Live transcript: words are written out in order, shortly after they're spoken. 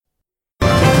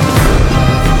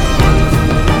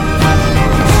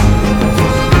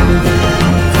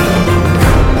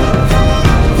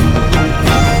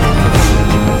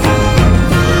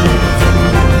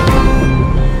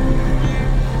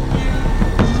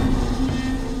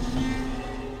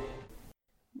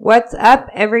What's up,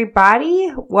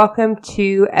 everybody? Welcome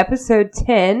to episode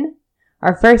 10,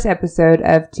 our first episode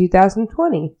of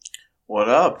 2020. What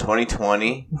up,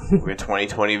 2020? We got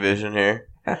 2020 vision here.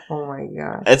 Oh my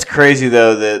god. It's crazy,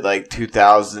 though, that like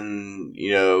 2000,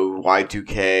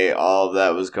 Y2K, all of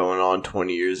that was going on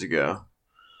 20 years ago.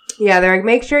 Yeah, they're like,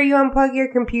 make sure you unplug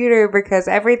your computer because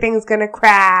everything's gonna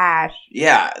crash.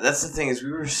 Yeah, that's the thing is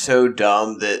we were so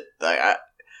dumb that like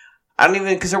I don't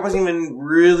even, because there wasn't even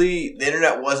really, the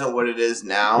internet wasn't what it is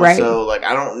now, right. So like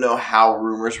I don't know how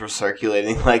rumors were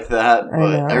circulating like that,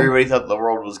 but everybody thought the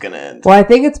world was going to end. Well, I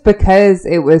think it's because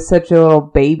it was such a little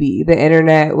baby. The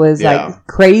internet was like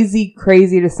crazy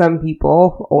to some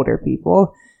people, older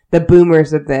people, the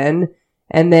boomers of then,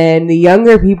 and then the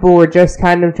younger people were just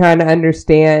kind of trying to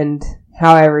understand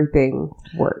how everything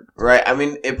worked. Right. I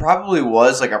mean, it probably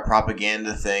was like a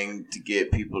propaganda thing to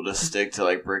get people to stick to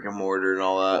like brick and mortar and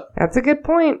all that. That's a good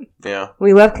point. Yeah.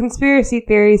 We love conspiracy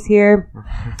theories here.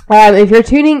 If you're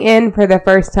tuning in for the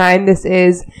first time, this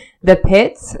is The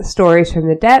Pits, Stories from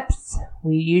the Depths.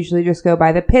 We usually just go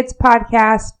by The Pits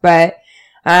podcast, but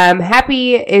I'm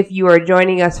happy if you are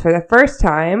joining us for the first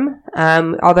time.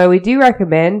 Although we do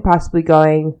recommend possibly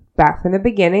going back from the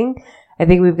beginning. I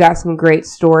think we've got some great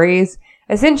stories.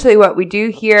 Essentially what we do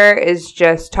here is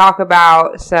just talk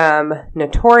about some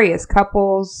notorious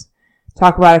couples,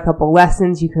 talk about a couple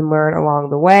lessons you can learn along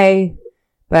the way,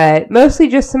 but mostly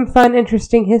just some fun,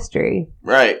 interesting history.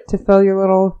 Right. To fill your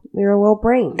little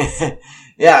brains.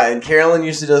 Yeah, and Carolyn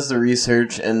usually does the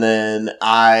research, and then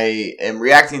I am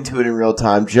reacting to it in real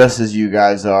time, just as you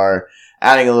guys are,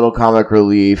 adding a little comic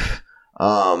relief.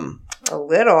 A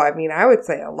little. I mean, I would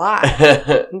say a lot.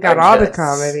 You got all the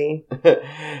comedy.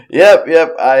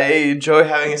 Yep. I enjoy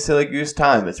having a silly goose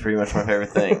time. It's pretty much my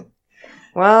favorite thing.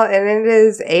 Well, and it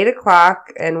is 8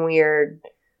 o'clock, and we are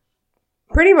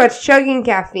pretty much chugging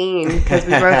caffeine because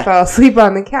we both fell asleep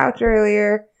on the couch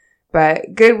earlier.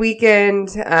 But good weekend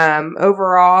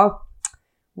overall.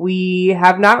 We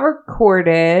have not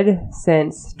recorded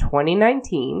since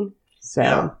 2019. So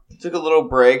yeah. Took a little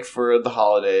break for the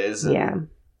holidays. And,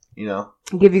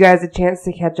 give you guys a chance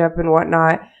to catch up and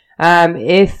whatnot.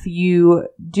 If you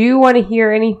do want to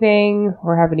hear anything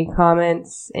or have any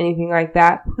comments, anything like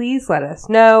that, please let us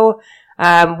know.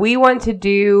 We want to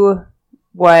do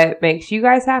what makes you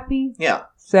guys happy. Yeah.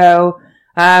 So,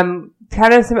 kind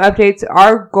of some updates.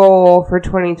 Our goal for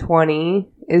 2020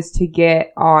 is to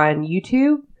get on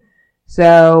YouTube.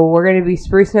 So we're going to be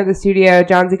sprucing up the studio.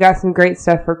 Johnsy got some great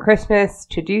stuff for Christmas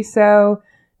to do so.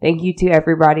 Thank you to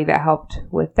everybody that helped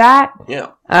with that.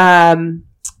 Yeah.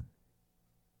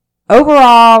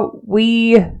 Overall,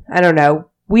 we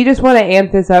just want to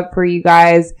amp this up for you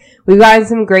guys. We've gotten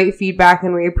some great feedback,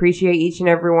 and we appreciate each and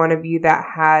every one of you that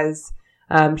has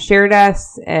shared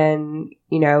us and,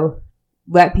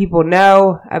 let people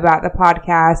know about the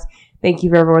podcast. Thank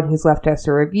you for everyone who's left us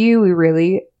a review. We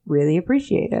really, really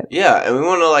appreciate it. Yeah, and we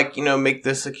want to make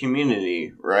this a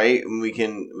community, right? And we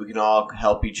can all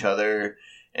help each other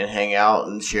and hang out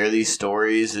and share these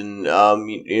stories. And,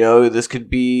 this could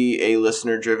be a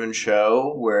listener-driven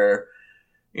show where,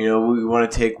 we want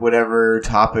to take whatever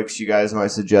topics you guys might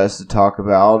suggest to talk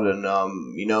about.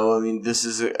 And, this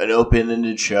is an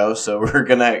open-ended show, so we're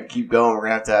going to keep going. We're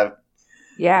going to have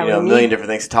a million different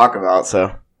things to talk about.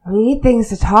 So we need things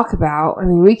to talk about. I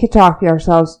mean, we could talk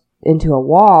ourselves into a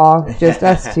wall, just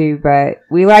us two, but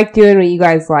we like doing what you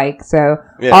guys like. So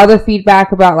all the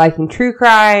feedback about liking true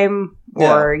crime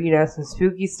or, some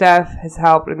spooky stuff has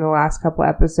helped in the last couple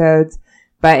episodes.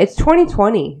 But it's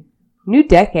 2020. New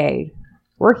decade.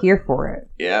 We're here for it.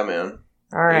 Yeah, man.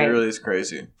 All right. It really is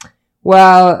crazy.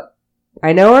 Well,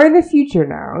 I know we're in the future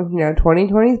now.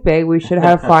 2020 is big. We should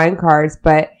have flying cars.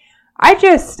 But I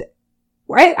just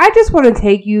want to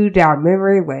take you down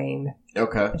memory lane.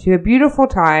 Okay. To a beautiful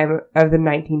time of the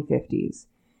 1950s.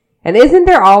 And isn't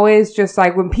there always just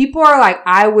like when people are like,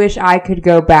 I wish I could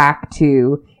go back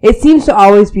to, it seems to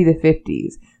always be the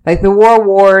 50s. Like the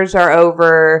wars are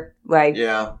over. Like,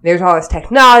 there's all this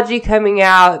technology coming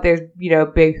out. There's,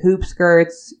 big hoop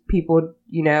skirts. People,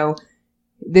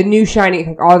 the new shiny,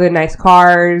 like all the nice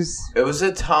cars. It was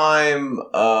a time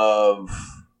of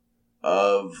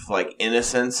like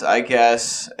innocence, I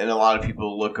guess, and a lot of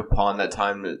people look upon that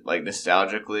time like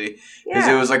nostalgically because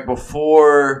it was like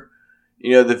before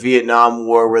the Vietnam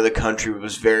War where the country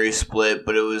was very split,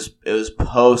 but it was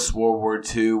post World War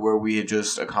II where we had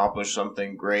just accomplished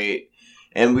something great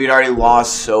and we'd already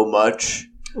lost so much,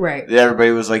 right? That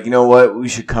everybody was like, you know what, we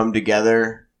should come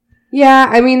together. Yeah,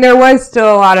 I mean, there was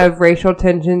still a lot of racial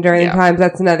tension during the times.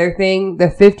 That's another thing. The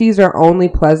 50s are only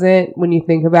pleasant when you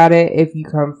think about it if you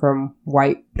come from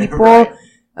white people.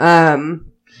 Right.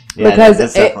 Yeah, because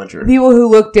that's definitely true. People who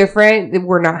look different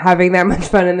were not having that much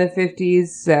fun in the 50s.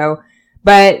 So,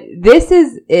 but this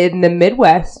is in the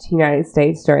Midwest United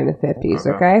States during the 50s.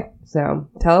 Okay, so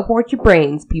teleport your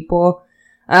brains, people.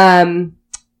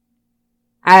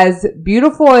 As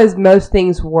beautiful as most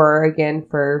things were, again,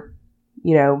 for,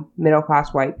 middle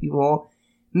class white people,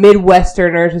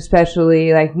 Midwesterners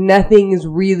especially, like, nothing is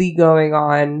really going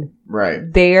on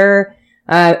there.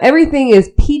 Everything is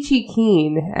peachy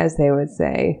keen, as they would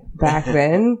say back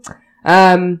then.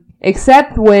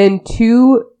 Except when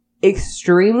two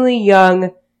extremely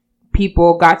young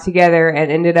people got together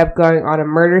and ended up going on a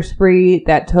murder spree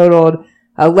that totaled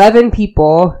 11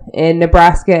 people in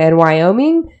Nebraska and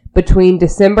Wyoming between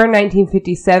December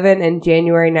 1957 and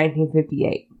January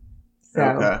 1958.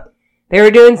 So they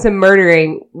were doing some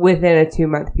murdering within a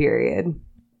 2-month period.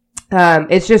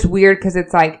 It's just weird because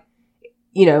it's like,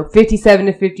 57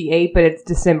 to 58, but it's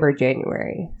December,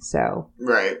 January. So,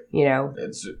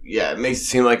 it makes it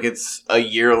seem like it's a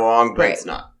year long, but it's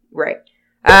not. Right.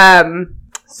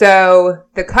 So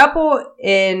the couple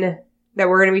that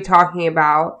we're going to be talking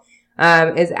about,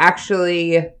 is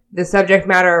actually the subject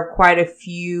matter of quite a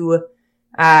few,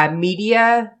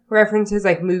 media references.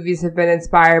 Like, movies have been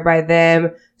inspired by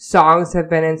them. Songs have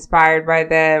been inspired by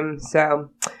them. So,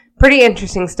 pretty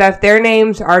interesting stuff. Their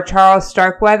names are Charles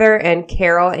Starkweather and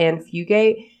Carol Ann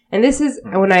Fugate. And this is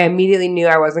when I immediately knew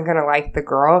I wasn't going to like the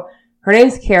girl. Her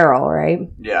name's Carol, right?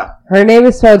 Yeah. Her name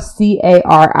is spelled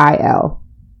Caril.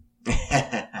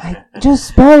 I just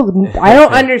spelled, I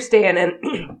don't understand.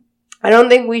 And I don't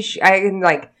think I can,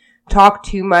 talk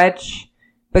too much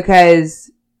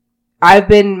because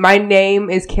my name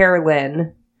is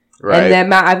Carolyn. Right. And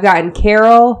then I've gotten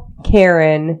Carol,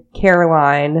 Karen,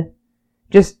 Caroline,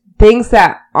 just things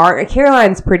that aren't.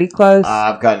 Caroline's pretty close.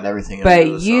 I've gotten everything.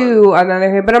 But you, on the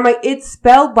other hand, I'm like, it's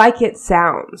spelled like it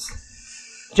sounds.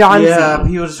 John Yeah,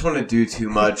 people just want to do too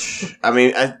much. I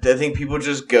mean, I think people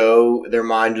just their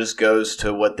mind just goes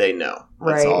to what they know.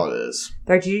 That's all it is.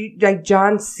 Like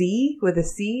John C with a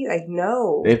C? Like,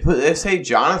 no. They say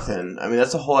Jonathan. I mean,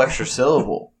 that's a whole extra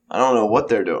syllable. I don't know what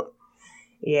they're doing.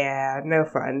 Yeah, no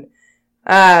fun.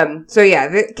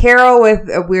 Carol with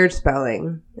a weird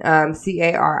spelling.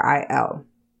 Caril.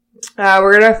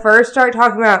 We're going to first start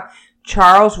talking about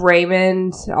Charles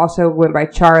Raymond, also went by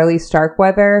Charlie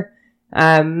Starkweather.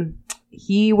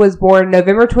 He was born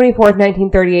November 24th,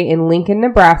 1938 in Lincoln,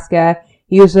 Nebraska.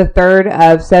 He was the third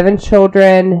of 7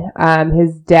 children.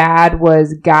 His dad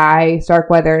was Guy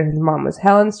Starkweather and his mom was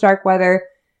Helen Starkweather.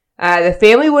 The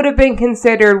family would have been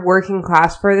considered working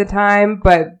class for the time,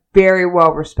 but very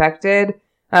well respected.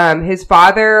 His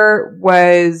father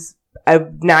was a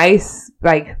nice,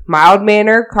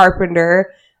 mild-mannered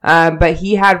carpenter, but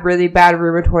he had really bad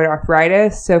rheumatoid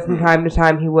arthritis, so from time to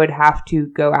time he would have to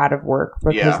go out of work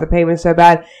because the pain was so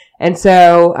bad. And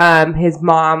so his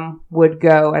mom would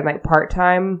go and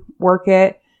part-time work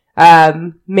it.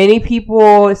 Many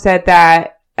people said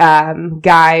that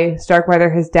Guy Starkweather,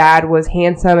 his dad, was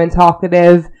handsome and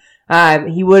talkative.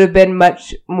 He would have been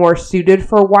much more suited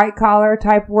for white-collar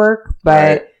type work,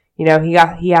 but he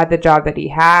had the job that he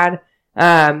had.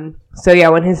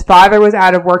 When his father was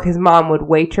out of work, his mom would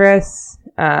waitress,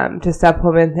 to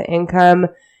supplement the income.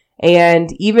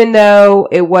 And even though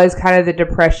it was kind of the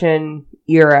Depression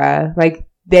era,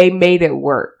 they made it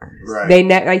work.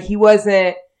 Right. He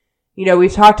wasn't,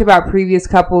 we've talked about previous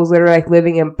couples that are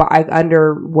living in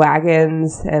under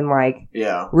wagons and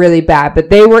really bad, but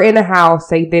they were in a house.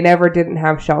 They never didn't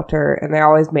have shelter and they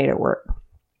always made it work.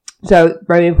 So,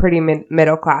 I mean, pretty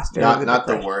middle class. Not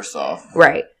the worst off.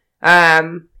 Right.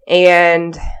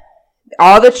 And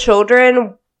all the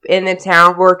children in the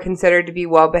town were considered to be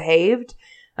well behaved.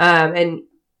 And,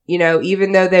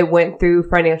 even though they went through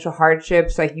financial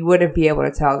hardships, you wouldn't be able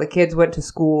to tell. The kids went to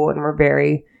school and were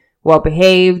very well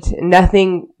behaved.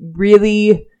 Nothing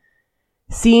really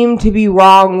seemed to be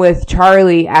wrong with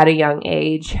Charlie at a young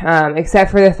age,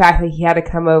 except for the fact that he had to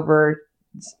come over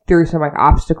through some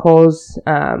obstacles,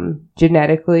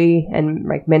 genetically and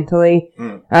mentally.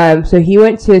 So he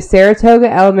went to Saratoga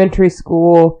Elementary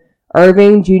School,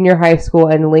 Irving Junior High School,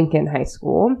 and Lincoln High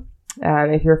School.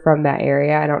 If you're from that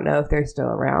area, I don't know if they're still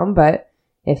around, but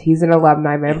if he's an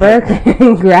alumni member,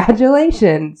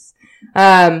 congratulations.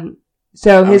 I'm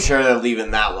sure they're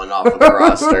leaving that one off of the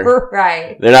roster.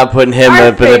 Right. They're not putting him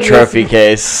up in the trophy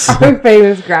case. Our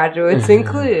famous graduates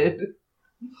include.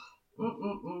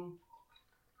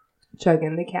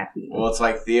 Chugging the caffeine. Well, it's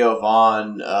like Theo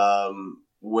Vaughn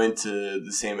went to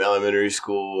the same elementary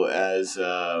school as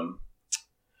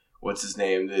what's his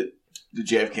name? The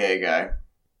JFK guy.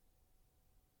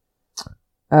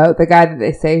 Oh, the guy that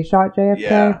they say shot JFK?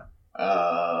 Yeah.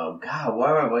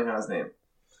 Why am I blanking on his name?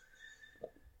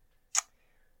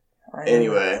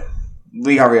 Anyway,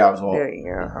 Lee Harvey Oswald. There you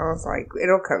go. I was like,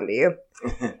 it'll come to you.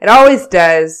 It always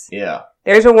does. Yeah.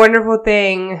 There's a wonderful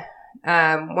thing.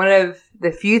 One of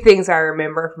the few things I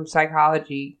remember from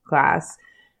psychology class,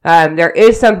 there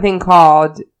is something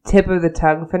called tip of the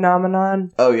tongue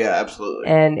phenomenon. Oh, yeah, absolutely.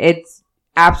 And it's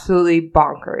absolutely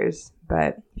bonkers.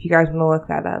 But if you guys want to look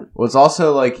that up. Well, it's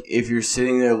also like if you're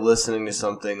sitting there listening to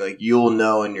something, like you'll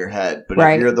know in your head. But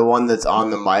if you're the one that's on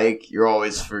the mic, you're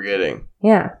always forgetting.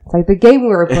 Yeah. It's like the game we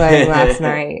were playing last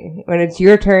night. When it's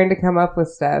your turn to come up with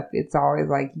stuff, it's always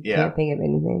like you can't think of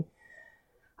anything.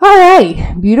 All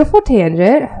right. Beautiful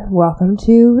tangent. Welcome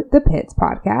to the Pits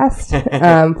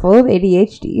podcast, full of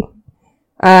ADHD.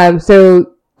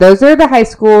 So those are the high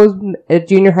schools,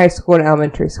 junior high school and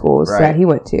elementary schools that he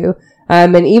went to.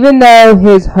 And even though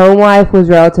his home life was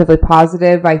relatively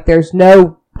positive, like there's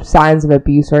no signs of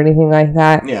abuse or anything like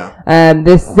that. Yeah.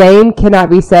 The same cannot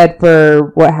be said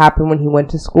for what happened when he went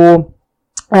to school.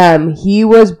 He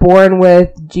was born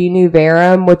with genu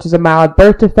varum, which is a mild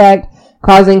birth defect,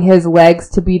 causing his legs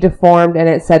to be deformed, and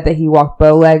it said that he walked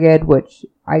bow-legged, which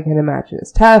I can imagine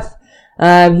is tough.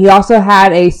 He also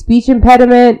had a speech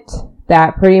impediment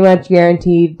that pretty much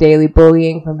guaranteed daily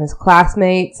bullying from his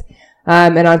classmates.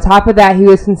 And on top of that, he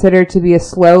was considered to be a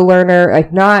slow learner,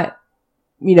 like not,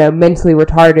 mentally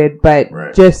retarded, but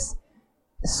just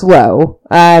slow.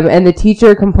 And the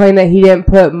teacher complained that he didn't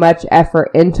put much effort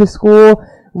into school.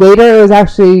 Later, it was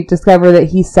actually discovered that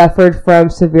he suffered from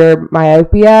severe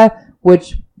myopia,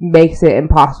 which makes it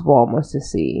impossible almost to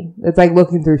see. It's like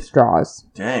looking through straws.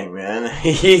 Dang, man.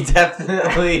 He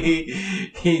definitely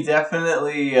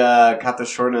got the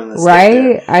short end of the stick.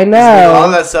 Right? I know.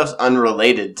 All that stuff's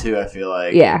unrelated, too, I feel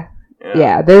like. Yeah.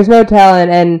 There's no telling.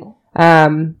 And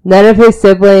none of his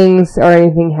siblings or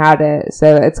anything had it.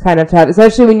 So it's kind of tough,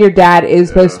 especially when your dad is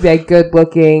supposed to be like good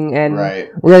looking and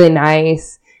really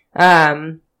nice.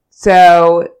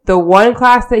 So the one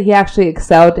class that he actually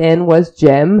excelled in was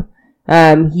gym.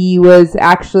 He was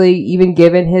actually, even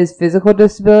given his physical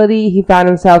disability, he found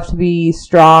himself to be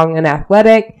strong and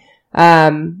athletic.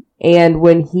 And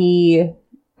when he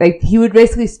would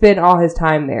basically spend all his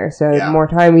time there. So the more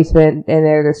time he spent in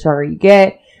there, the stronger you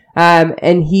get.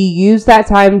 And he used that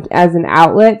time as an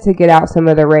outlet to get out some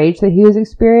of the rage that he was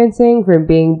experiencing from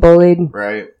being bullied.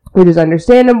 Right. Which is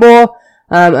understandable.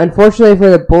 Unfortunately for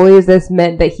the bullies, this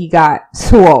meant that he got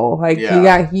swole. He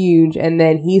got huge, and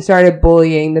then he started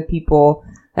bullying the people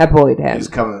that bullied him. He was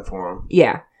coming for him.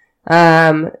 Yeah.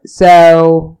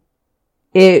 So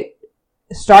it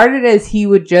started as he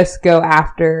would just go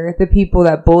after the people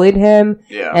that bullied him.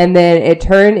 Yeah. And then it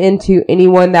turned into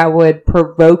anyone that would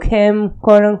provoke him,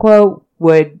 quote unquote,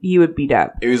 he would beat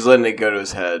up. He was letting it go to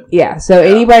his head. Yeah. So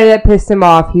anybody that pissed him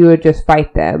off, he would just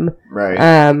fight them.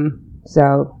 Right.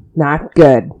 So not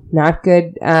good. Not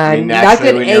good. Not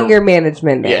good anger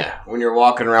management there. Yeah. When you're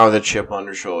walking around with a chip on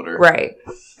your shoulder. Right.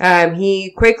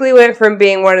 He quickly went from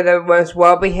being one of the most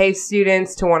well-behaved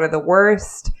students to one of the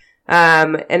worst.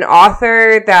 An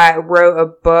author that wrote a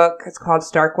book, it's called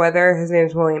Starkweather, his name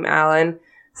is William Allen,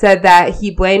 said that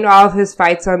he blamed all of his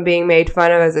fights on being made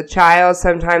fun of as a child.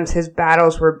 Sometimes his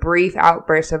battles were brief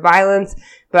outbursts of violence,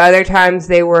 but other times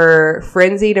they were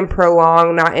frenzied and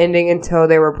prolonged, not ending until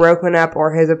they were broken up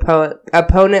or his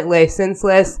opponent lay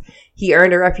senseless. He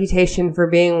earned a reputation for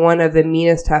being one of the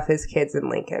meanest, toughest kids in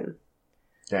Lincoln.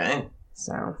 Dang.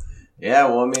 So. Yeah,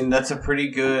 well, I mean, that's a pretty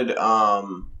good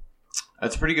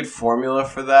formula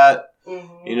for that.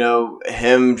 Mm-hmm.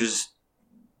 Him just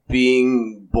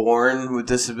being born with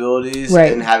disabilities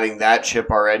and having that chip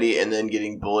already and then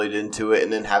getting bullied into it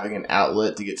and then having an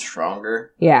outlet to get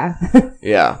stronger. Yeah.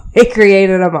 Yeah. It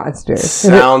created a monster.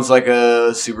 Sounds like a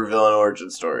supervillain origin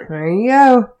story. There you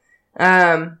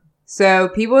go. So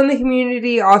people in the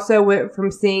community also went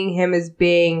from seeing him as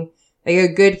being like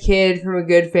a good kid from a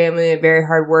good family and very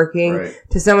hardworking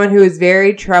to someone who was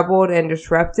very troubled and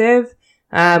disruptive.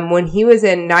 When he was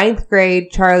in 9th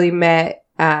grade, Charlie met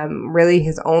really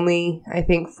his only, I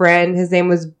think, friend. His name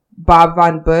was Bob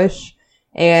Von Bush,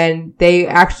 and they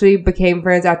actually became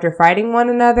friends after fighting one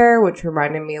another, which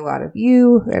reminded me a lot of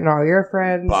you and all your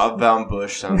friends. Bob Von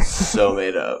Bush sounds so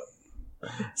made up.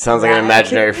 Sounds like an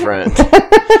imaginary friend.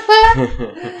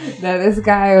 No, this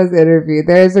guy was interviewed.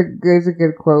 There's a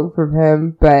good quote from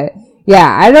him, but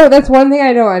yeah, that's one thing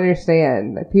I don't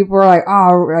understand. People are like,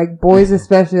 oh, like boys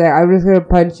especially, like, I'm just gonna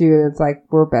punch you, and it's like,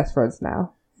 we're best friends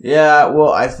now. Yeah,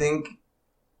 well,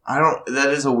 that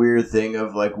is a weird thing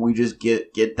of like, we just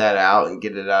get that out and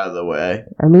get it out of the way.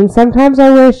 I mean, sometimes I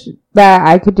wish that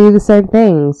I could do the same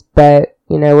things, but,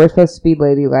 we're supposed to be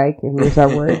ladylike and use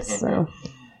our words, so.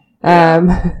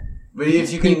 But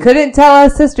if you can... You couldn't tell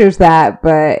us sisters that,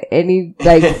 but any,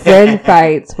 friend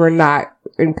fights were not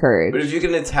encouraged. But if you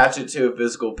can attach it to a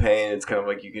physical pain, it's kind of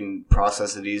like you can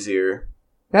process it easier.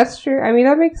 That's true. I mean,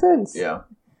 that makes sense. Yeah.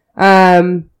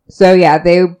 So yeah,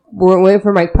 they went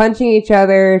from punching each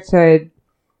other to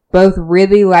both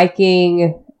really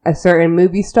liking a certain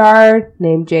movie star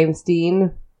named James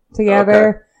Dean together.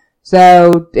 Okay.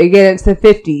 So again, it's the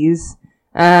 50s.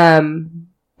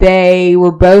 They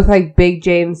were both big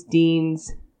James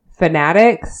Dean's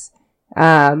fanatics.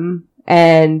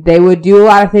 And they would do a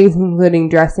lot of things, including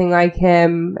dressing like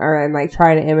him and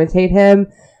trying to imitate him.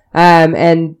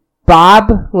 And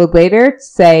Bob would later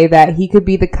say that he could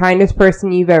be the kindest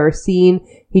person you've ever seen.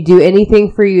 He'd do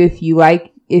anything for you if he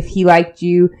liked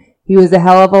you. He was a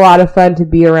hell of a lot of fun to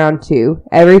be around too.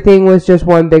 Everything was just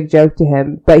one big joke to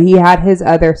him, but he had his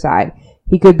other side.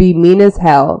 He could be mean as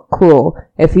hell, cruel.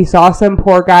 If he saw some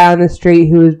poor guy on the street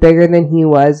who was bigger than he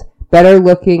was, better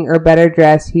looking or better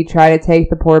dressed, he'd try to take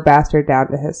the poor bastard down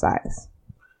to his size.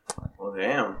 Well,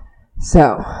 damn.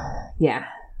 So, yeah.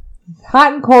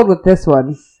 Hot and cold with this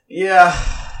one. Yeah.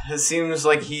 It seems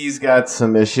like he's got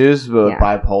some issues, but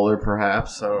bipolar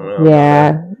perhaps. I don't know.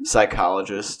 Yeah.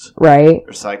 Psychologist. Right.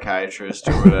 Or psychiatrist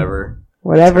or whatever.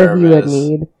 Whatever he would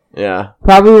need. Yeah.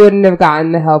 Probably wouldn't have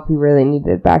gotten the help he really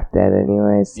needed back then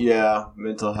anyways. Yeah.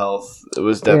 Mental health. It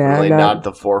was definitely not at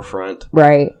the forefront.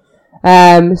 Right.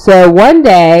 So one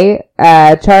day,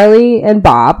 Charlie and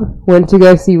Bob went to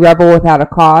go see Rebel Without a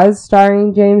Cause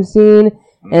starring James Dean.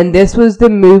 And this was the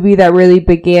movie that really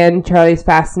began Charlie's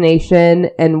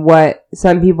fascination and what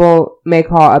some people may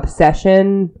call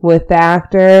obsession with the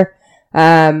actor.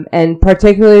 And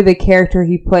particularly the character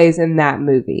he plays in that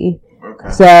movie.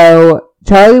 Okay. So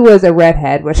Charlie was a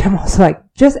redhead, which I'm also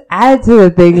just add to the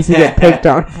things you get picked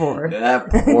on for. That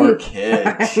poor kid.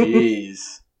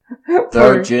 Jeez.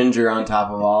 Throw ginger on top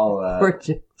of all of that. Poor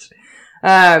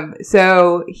ginger.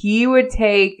 So he would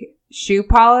take shoe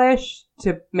polish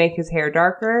to make his hair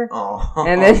darker. Oh,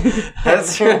 and then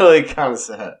that's really kind of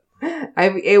sad.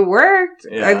 It worked.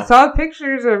 Yeah. I saw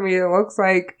pictures of me. It looks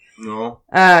like. No.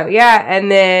 Yeah, and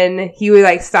then he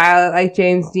would style it like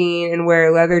James Dean and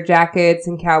wear leather jackets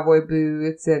and cowboy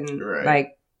boots and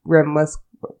rimless,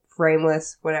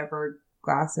 frameless, whatever,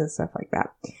 glasses, stuff like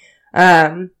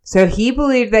that. So he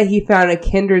believed that he found a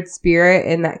kindred spirit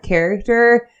in that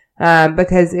character,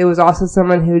 because it was also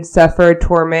someone who'd suffered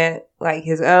torment like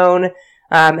his own,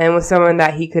 and was someone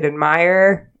that he could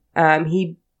admire.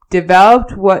 He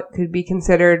developed what could be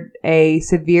considered a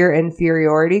severe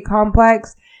inferiority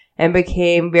complex and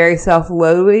became very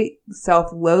self-loathing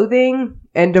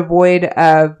and devoid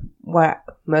of what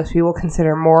most people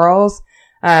consider morals.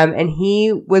 And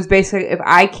he was basically, if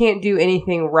I can't do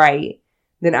anything right,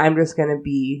 then I'm just going to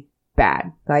be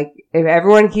bad. If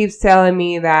everyone keeps telling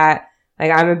me that,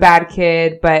 I'm a bad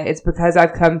kid, but it's because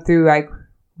I've come through,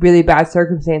 really bad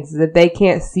circumstances. If they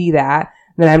can't see that,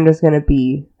 then I'm just going to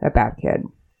be a bad kid.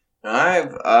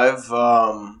 I've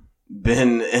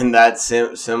been in that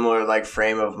similar,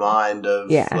 frame of mind of,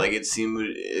 it seemed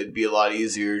it'd be a lot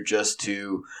easier just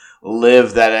to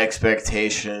live that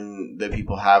expectation that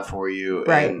people have for you.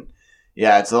 Right. And,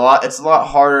 yeah, it's a lot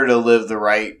harder to live the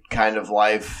right kind of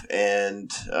life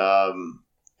and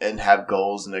have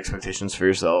goals and expectations for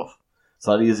yourself. It's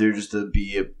a lot easier just to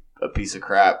be a piece of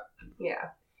crap. Yeah.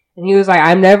 And he was like,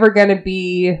 I'm never going to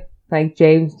be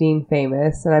James Dean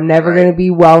famous, and I'm never going to be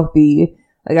wealthy.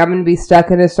 I'm going to be stuck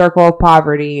in a circle of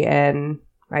poverty, and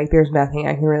there's nothing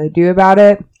I can really do about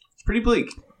it. It's pretty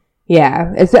bleak.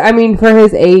 Yeah. For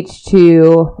his age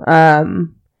too,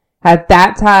 at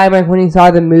that time, when he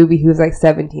saw the movie, he was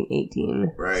 17,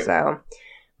 18. Right. So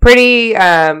pretty,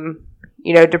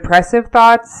 depressive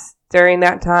thoughts during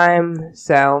that time.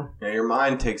 So yeah, your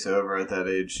mind takes over at that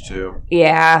age too.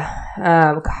 Yeah.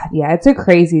 God, yeah, it's a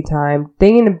crazy time.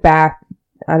 Thinking back,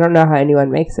 I don't know how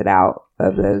anyone makes it out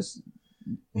of those.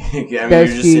 You're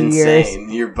just insane.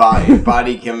 Your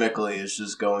body chemically is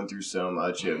just going through so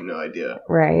much. You have no idea.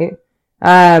 Right.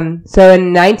 So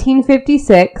in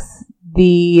 1956,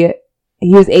 he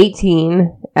was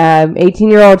 18.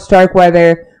 18-year-old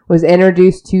Starkweather was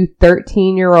introduced to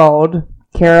 13-year-old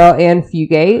Carol Ann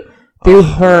Fugate through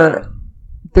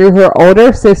her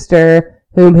older sister,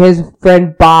 whom his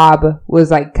friend Bob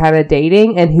was kind of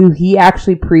dating, and who he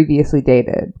actually previously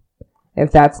dated. If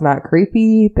that's not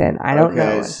creepy, then I don't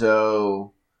know. Okay,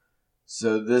 so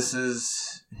this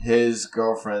is his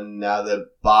girlfriend now that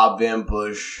Bob Van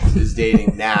Bush is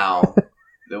dating now.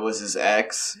 That was his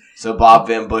ex. So Bob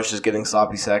Van Bush is getting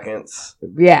sloppy seconds.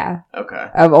 Yeah. Okay.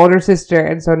 Of older sister,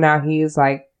 and so now he's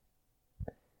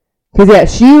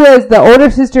Because, yeah, the older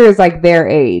sister is, like, their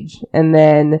age. And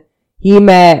then he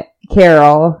met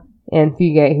Carol and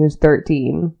Fugate, who's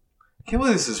 13. I can't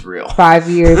believe this is real. 5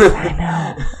 years.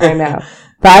 I know.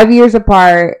 5 years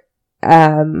apart.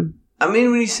 I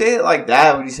mean, when you say it like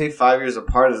that, when you say 5 years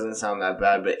apart, it doesn't sound that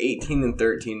bad. But 18 and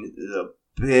 13 is a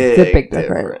big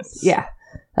difference. Yeah.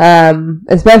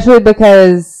 Especially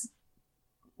because,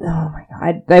 oh my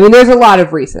God. I mean, there's a lot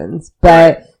of reasons.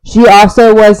 But she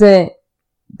also wasn't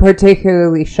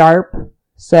particularly sharp.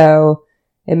 So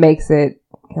it makes it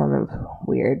kind of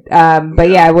weird. But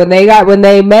yeah, when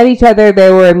they met each other, they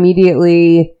were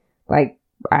immediately like,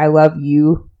 I love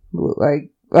you.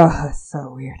 Like, oh, that's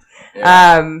so weird.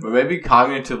 Yeah. But maybe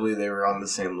cognitively they were on the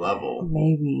same level.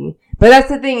 Maybe. But that's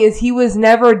the thing is he was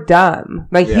never dumb.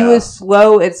 Like he was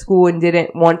slow at school and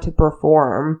didn't want to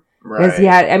perform. Right. Because he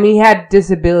had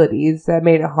disabilities that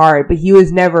made it hard, but he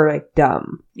was never like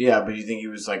dumb. Yeah, but you think he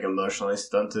was like emotionally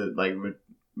stunted? Like,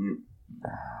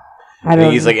 I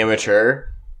don't. He's like immature.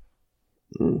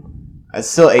 It's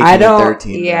still 18 and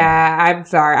 13. Yeah, though. I'm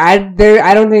sorry. I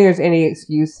don't think there's any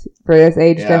excuse for this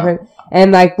age difference.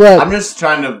 And like, look, I'm just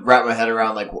trying to wrap my head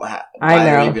around like why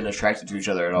they're even attracted to each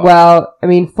other at all. Well, I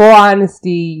mean, full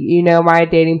honesty, my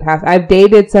dating past. I've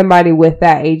dated somebody with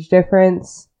that age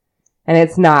difference, and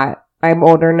it's not. I'm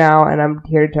older now, and I'm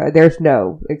here to tell you, there's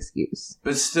no excuse.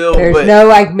 But still, there's no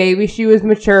like maybe she was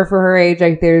mature for her age.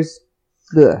 Like there's,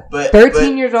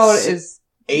 13 years old is.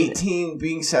 18,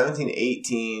 being 17,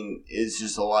 18 is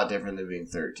just a lot different than being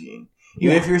 13.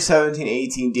 Even if you're 17,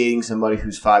 18, dating somebody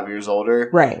who's 5 years older,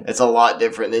 right? It's a lot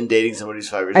different than dating somebody who's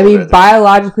 5 years older. I mean,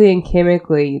 biologically and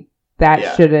chemically,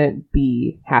 that shouldn't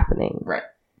be happening. Right.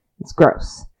 It's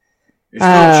gross. You're still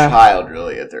a child,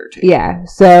 really, at 13. Yeah.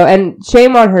 So, and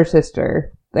shame on her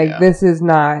sister. Like, this is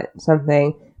not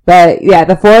something. But, yeah,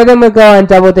 the four of them would go on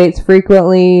double dates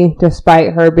frequently,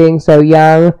 despite her being so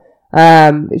young.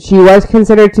 She was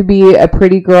considered to be a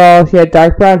pretty girl. She had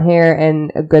dark brown hair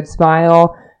and a good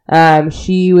smile.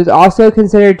 She was also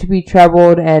considered to be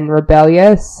troubled and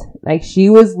rebellious. Like, she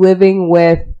was living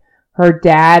with her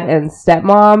dad and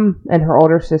stepmom and her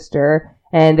older sister,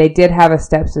 and they did have a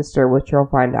stepsister, which you'll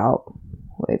find out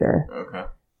later. Okay.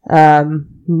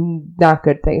 Not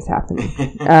good things happening.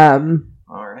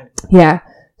 All right. Yeah.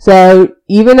 So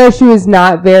even though she was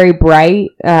not very bright,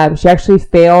 she actually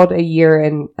failed a year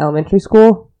in elementary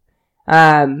school.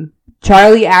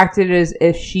 Charlie acted as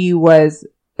if she was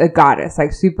a goddess,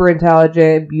 like super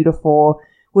intelligent, beautiful,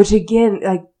 which again,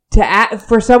 like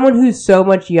for someone who's so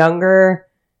much younger,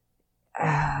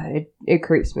 it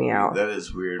creeps me out. That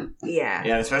is weird. Yeah.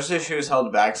 Yeah, especially if she was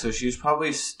held back, so she was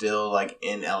probably still like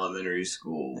in elementary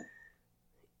school.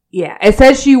 Yeah, it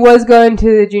says she was going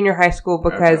to the junior high school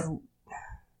because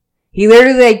he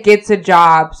literally like gets a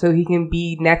job so he can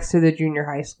be next to the junior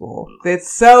high school.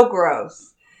 It's so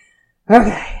gross.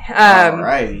 Okay.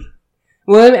 Alrighty.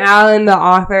 William Allen, the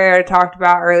author I talked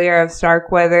about earlier of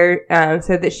Starkweather,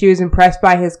 said that she was impressed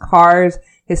by his cars,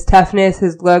 his toughness,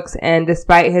 his looks, and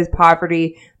despite his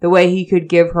poverty, the way he could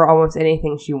give her almost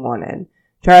anything she wanted.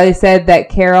 Charlie said that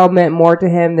Carol meant more to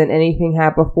him than anything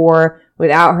had before.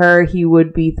 Without her, he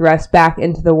would be thrust back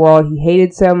into the world he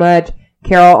hated so much.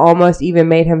 Carol almost even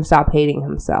made him stop hating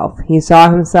himself. He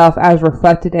saw himself as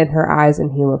reflected in her eyes,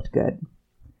 and he looked good.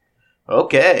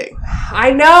 Okay.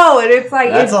 I know, and it's like...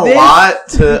 That's a lot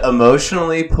to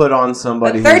emotionally put on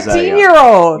somebody who's that young.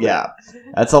 13-year-old! Yeah,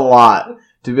 that's a lot.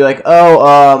 To be like,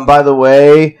 by the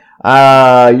way,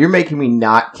 you're making me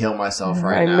not kill myself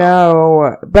right now. I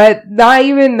know, but not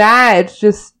even that. It's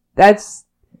just, I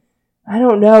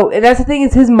don't know. And that's the thing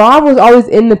is his mom was always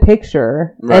in the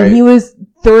picture, right. And he was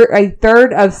a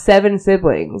third of 7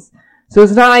 siblings. So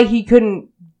it's not like he couldn't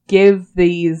give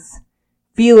these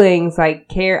feelings like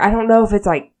care. I don't know if it's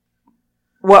like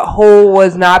what hole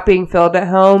was not being filled at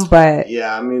home, but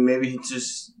yeah, I mean maybe he's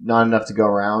just not enough to go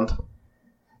around.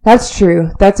 That's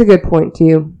true. That's a good point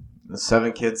too.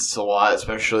 7 kids is a lot,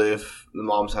 especially if the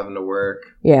mom's having to work.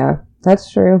 Yeah,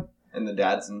 that's true. And the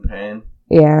dad's in pain.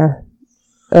 Yeah.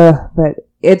 But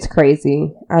it's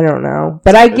crazy. I don't know.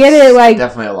 But I get it, like,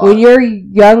 definitely a lot. When you're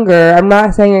younger, I'm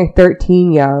not saying you're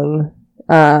 13 young,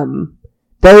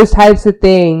 those types of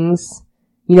things,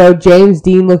 James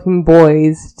Dean looking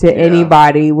boys to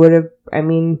anybody would have, I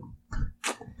mean...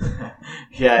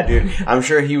 Yeah, dude. I'm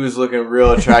sure he was looking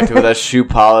real attractive with that shoe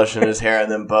polish and his hair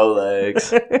and them bow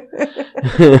legs.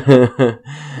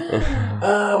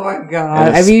 Oh my god.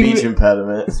 And a speech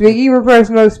impediment. Speaking from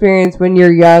personal experience, when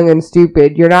you're young and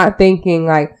stupid, you're not thinking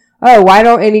like, oh, why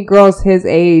don't any girls his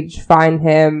age find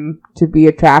him to be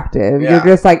attractive? Yeah. You're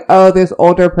just like, oh, this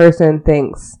older person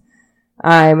thinks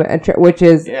which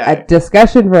is a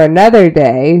discussion for another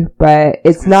day, but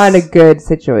it's not a good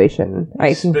situation.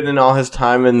 He's spending all his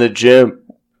time in the gym.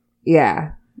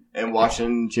 Yeah. And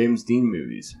watching James Dean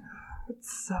movies.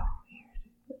 It's so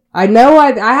weird. I know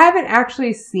I haven't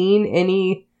actually seen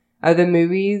any of the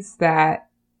movies that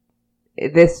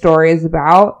this story is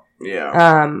about. Yeah.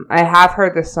 I have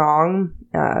heard the song.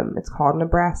 It's called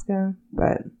Nebraska,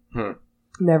 but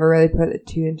never really put the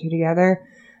two and two together.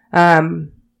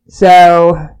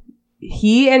 So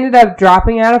he ended up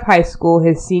dropping out of high school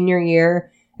his senior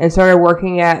year and started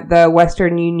working at the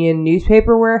Western Union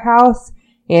newspaper warehouse.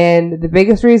 And the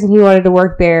biggest reason he wanted to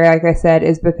work there, like I said,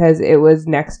 is because it was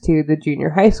next to the junior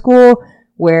high school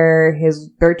where his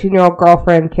 13-year-old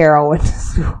girlfriend, Carol, went to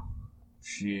school.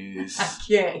 Jeez. I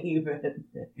can't even.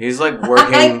 He's like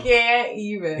working. I can't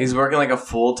even. He's working like a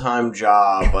full-time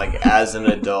job, like as an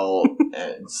adult,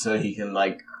 so he can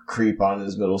like creep on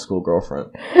his middle school girlfriend.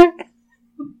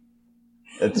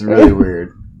 It's really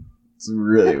weird. It's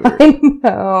really weird. I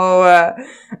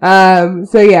know.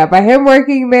 So yeah, by him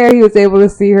working there, he was able to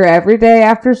see her every day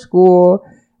after school.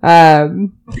 After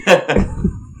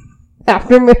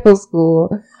middle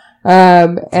school.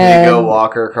 And go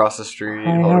walk her across the street,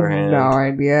 hold her hand. No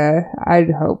idea. I'd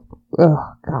hope.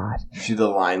 Oh God. Is she the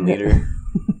line leader?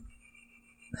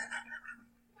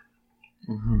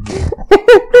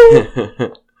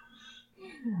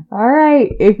 All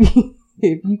right. If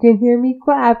you can hear me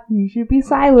clap, you should be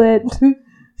silent.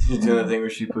 She's doing the thing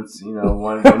where she puts,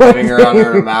 one finger on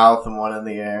her mouth and one in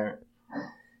the air.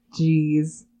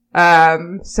 Jeez.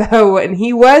 So when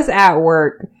he was at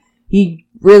work, he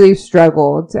really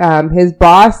struggled. His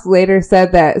boss later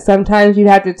said that sometimes you'd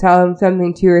have to tell him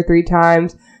something 2 or 3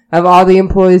 times. Of all the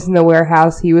employees in the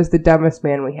warehouse, he was the dumbest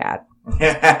man we had.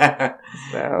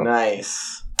 So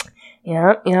nice.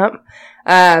 Yep.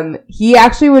 He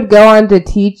actually would go on to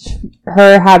teach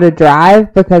her how to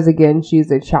drive because, again, she's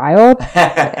a child.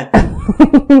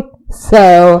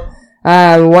 So,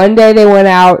 one day they went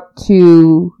out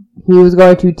he was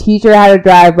going to teach her how to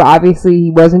drive, but obviously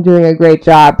he wasn't doing a great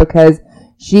job because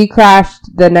she crashed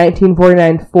the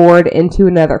 1949 Ford into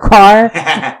another car.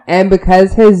 And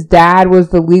because his dad was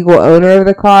the legal owner of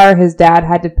the car, his dad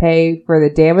had to pay for the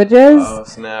damages. Oh,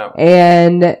 snap.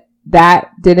 And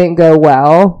that didn't go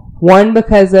well. One,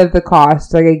 because of the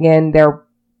cost. Like, again, they're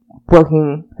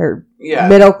working,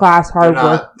 middle class hard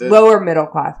work, lower middle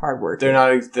class hard work. It's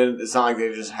not like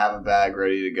they just have a bag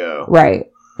ready to go.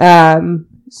 Right.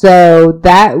 So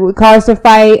that caused a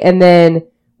fight, and then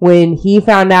when he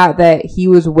found out that he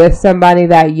was with somebody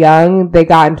that young, they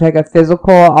got into like a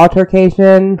physical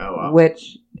altercation,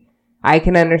 which I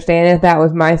can understand if that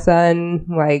was my son.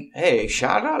 Like, hey,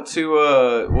 shout out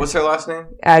to what's her last name?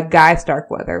 Guy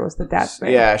Starkweather was the dad's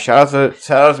name. Yeah, shout out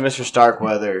to Mr.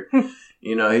 Starkweather.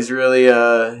 He's really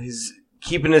he's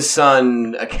keeping his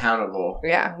son accountable.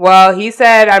 Yeah. Well, he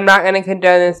said, "I'm not going to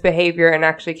condone this behavior," and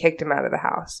actually kicked him out of the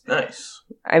house. Nice.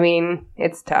 I mean,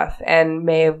 it's tough, and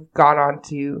may have gone on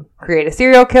to create a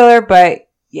serial killer, but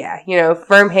yeah,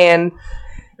 firm hand.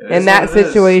 In that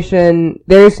situation,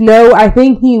 I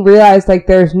think he realized, like,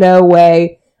 there's no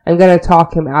way I'm going to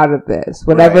talk him out of this.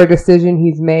 Whatever decision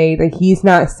he's made, like, he's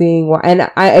not seeing why. And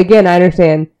I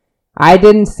understand. I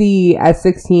didn't see at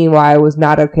 16 why it was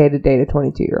not okay to date a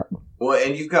 22-year-old. Well,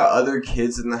 and you've got other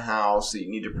kids in the house that you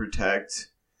need to protect,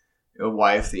 a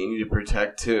wife that you need to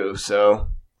protect too. So,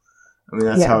 I mean,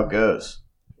 that's how it goes.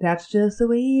 That's just the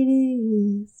way it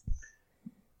is.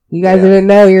 You guys didn't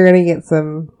know you're going to get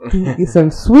some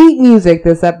sweet music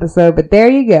this episode, but there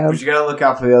you go. But you got to look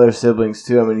out for the other siblings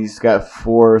too. I mean, he's got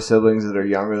 4 siblings that are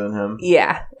younger than him.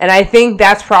 Yeah, and I think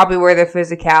that's probably where the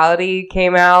physicality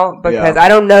came out, because I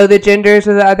don't know the genders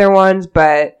of the other ones,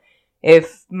 but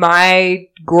if my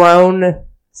grown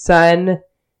son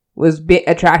was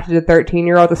attracted to a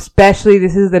 13-year-old, especially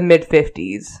this is the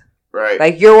mid-50s. Right.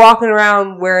 Like, you're walking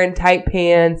around wearing tight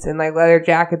pants and, like, leather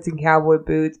jackets and cowboy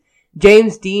boots.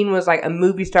 James Dean was, like, a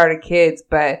movie star to kids,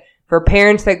 but for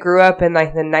parents that grew up in,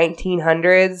 like, the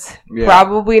 1900s,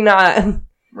 probably not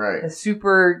a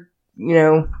super,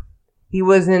 he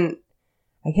wasn't,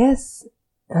 I guess,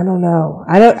 I don't know.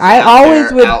 I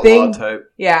always would think,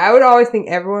 I would always think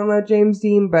everyone loved James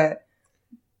Dean, but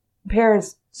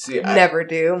parents never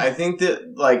do. I think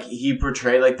that, like, he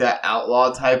portrayed, like, that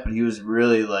outlaw type, but he was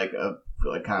really, like,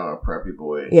 kind of a preppy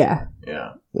boy. Yeah.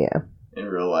 Yeah. Yeah. In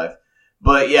real life.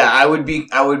 But yeah, I would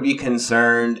be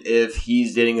concerned if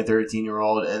he's dating a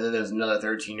 13-year-old and then there's another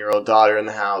 13-year-old daughter in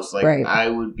the house. Like, I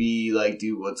would be like,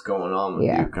 dude, what's going on with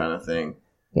you, kind of thing.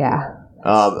 Yeah.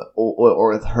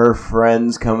 Or with her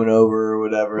friends coming over or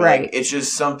whatever. Right. Like, it's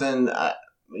just something.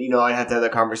 I have to have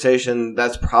that conversation.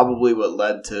 That's probably what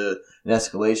led to an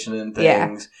escalation in things.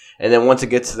 Yeah. And then once it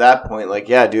gets to that point, like,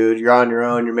 yeah, dude, you're on your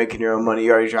own. You're making your own money.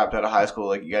 You already dropped out of high school.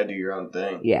 Like, you got to do your own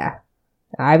thing. Yeah.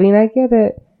 I mean, I get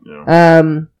it.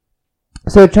 Yeah.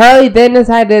 So Charlie then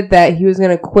decided that he was going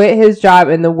to quit his job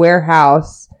in the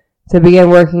warehouse to begin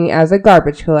working as a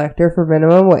garbage collector for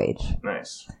minimum wage.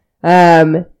 Nice.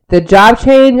 The job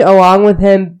change, along with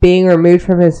him being removed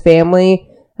from his family,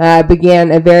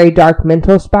 began a very dark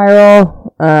mental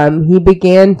spiral. He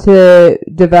began to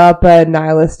develop a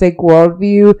nihilistic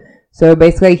worldview. So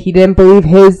basically, he didn't believe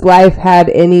his life had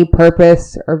any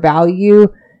purpose or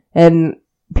value. And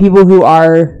people who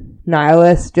are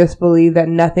nihilists just believe that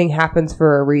nothing happens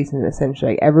for a reason,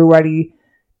 essentially. Everybody,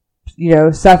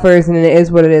 suffers and it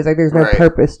is what it is. Like, there's no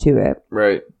purpose to it.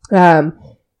 Right.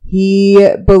 He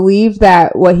believed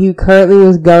that what he currently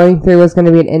was going through was going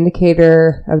to be an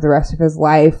indicator of the rest of his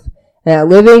life, and that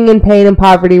living in pain and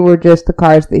poverty were just the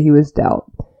cards that he was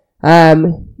dealt.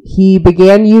 He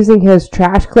began using his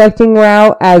trash collecting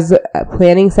route as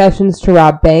planning sessions to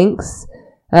rob banks,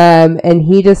 and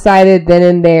he decided then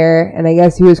and there, and I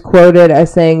guess he was quoted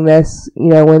as saying this,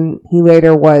 when he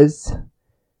later was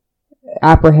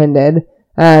apprehended,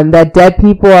 that dead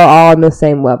people are all on the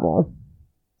same level.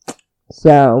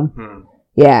 So,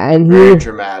 yeah, and very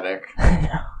dramatic.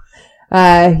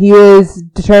 He was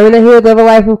determined that he would live a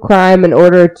life of crime in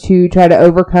order to try to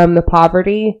overcome the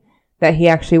poverty that he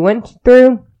actually went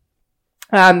through.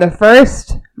 The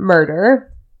first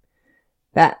murder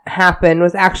that happened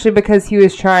was actually because he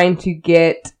was trying to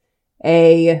get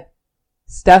a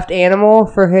stuffed animal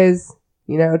for his,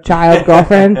 child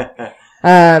girlfriend.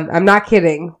 I'm not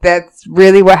kidding. That's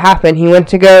really what happened. He went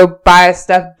to go buy a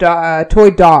stuffed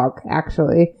toy dog,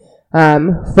 actually,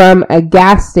 from a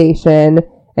gas station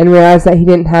and realized that he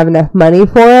didn't have enough money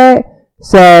for it.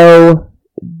 So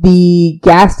the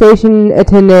gas station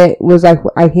attendant was like,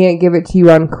 I can't give it to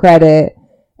you on credit.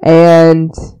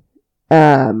 And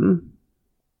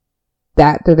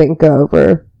that didn't go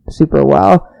over super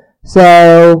well.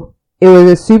 So it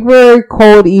was a super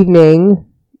cold evening,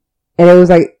 and it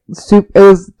was like, it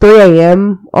was 3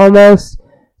 a.m. almost,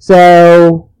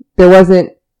 so there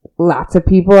wasn't lots of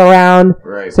people around.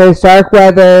 Right. So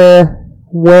Starkweather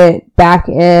went back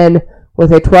in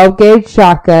with a 12-gauge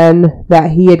shotgun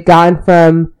that he had gotten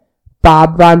from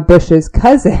Bob Von Bush's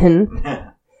cousin,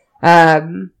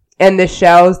 and the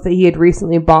shells that he had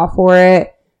recently bought for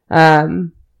it,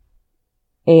 and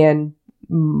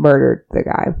murdered the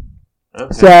guy.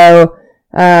 Okay. So,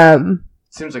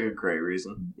 seems like a great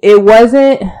reason.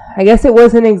 I guess it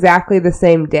wasn't exactly the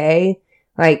same day.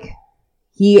 Like,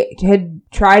 he had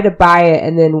tried to buy it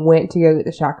and then went to go get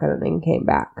the shotgun and then came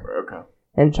back. Okay.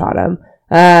 And shot him.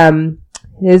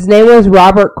 His name was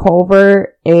Robert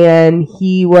Culver, and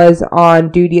he was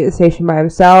on duty at the station by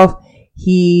himself.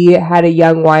 He had a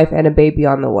young wife and a baby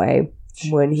on the way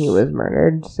when he was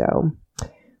murdered. So,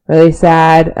 really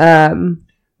sad.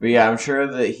 But yeah, I'm sure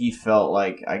that he felt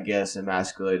like, I guess,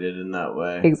 emasculated in that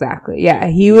way. Exactly. Yeah,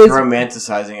 he was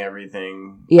romanticizing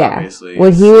everything. Yeah. Obviously.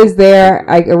 When he was there,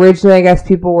 like, originally, I guess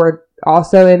people were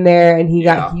also in there, and he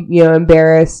got,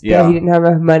 embarrassed that he didn't have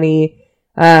enough money.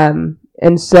 And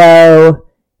so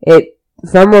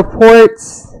from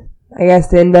reports, I guess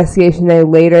the investigation they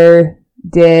later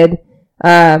did,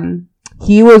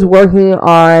 he was working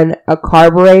on a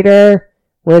carburetor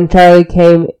when Charlie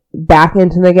came back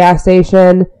into the gas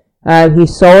station. He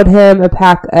sold him a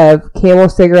pack of Camel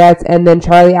cigarettes, and then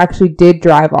Charlie actually did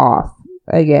drive off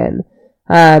again.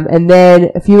 And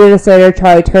then a few minutes later,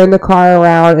 Charlie turned the car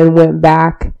around and went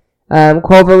back.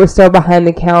 Culver was still behind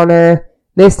the counter.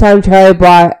 This time, Charlie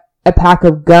bought a pack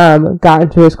of gum, got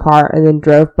into his car, and then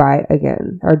drove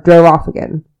off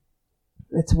again.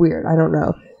 It's weird. I don't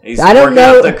know. I don't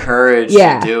know the courage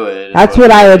to do it. That's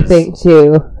what I would think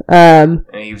too. And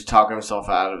he was talking himself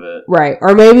out of it. Right.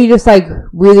 Or maybe just like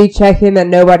really checking that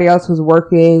nobody else was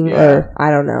working, or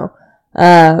I don't know.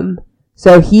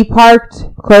 So he parked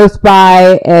close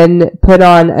by and put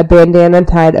on a bandana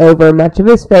tied over much of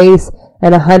his face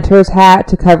and a hunter's hat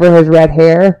to cover his red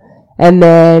hair. And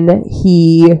then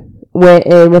he went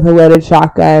in with a loaded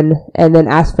shotgun and then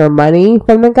asked for money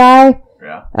from the guy.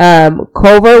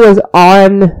 Culver was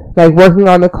working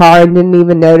on the car and didn't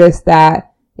even notice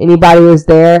that anybody was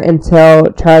there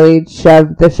until Charlie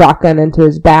shoved the shotgun into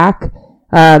his back,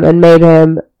 and made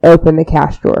him open the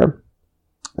cash drawer.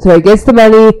 So he gets the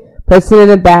money, puts it in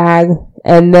a bag,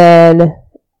 and then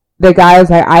the guy was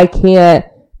like, I can't,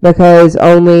 because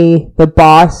only the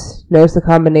boss knows the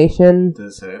combination. To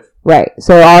the safe. Right.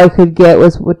 So all he could get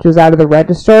which was out of the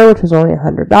register, which was only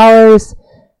 $100.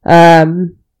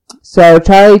 So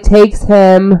Charlie takes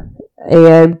him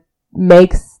and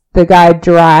makes the guy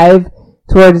drive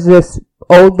towards this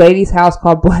old lady's house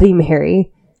called Bloody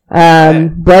Mary.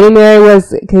 Bloody Mary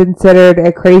was considered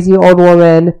a crazy old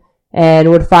woman and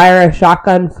would fire a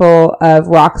shotgun full of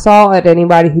rock salt at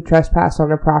anybody who trespassed on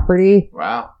her property.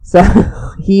 Wow. So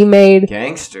he made...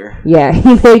 Gangster. Yeah,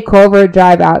 he made Culver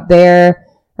drive out there,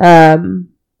 and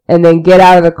then get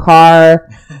out of the car.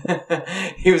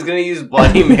 He was going to use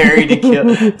Bloody Mary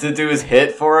to do his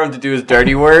hit for him, to do his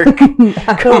dirty work.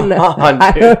 I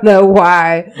don't know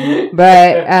why.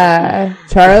 But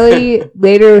Charlie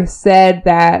later said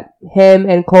that him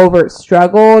and Culver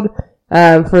struggled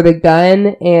for the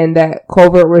gun, and that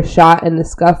Culver was shot in the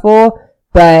scuffle.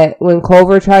 But when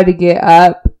Culver tried to get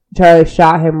up, Charlie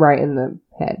shot him right in the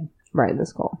head, right in the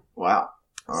skull. Wow.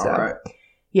 All right.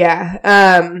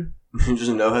 Yeah.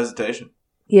 Just no hesitation.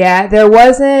 Yeah, there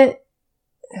wasn't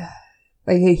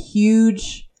like a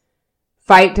huge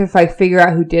fight to figure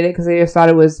out who did it, because they just thought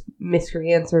it was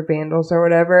miscreants or vandals or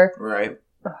whatever. Right.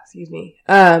 Oh, excuse me.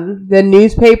 The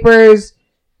newspapers,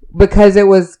 because it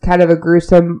was kind of a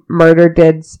gruesome murder,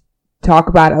 did talk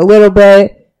about it a little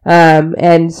bit.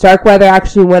 And Starkweather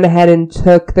actually went ahead and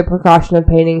took the precaution of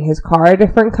painting his car a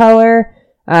different color.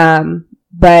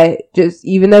 But just,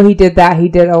 even though he did that, he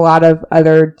did a lot of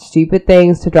other stupid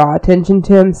things to draw attention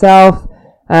to himself.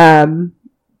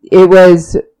 It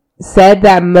was said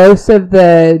that most of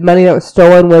the money that was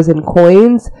stolen was in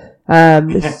coins.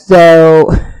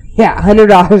 So, yeah,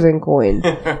 $100 in coins.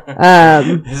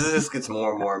 This just gets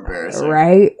more and more embarrassing.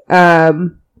 Right?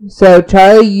 So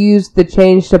Charlie used the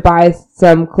change to buy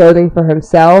some clothing for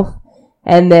himself.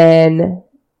 And then,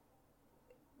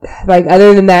 like,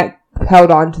 other than that,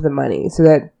 held on to the money so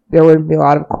that there wouldn't be a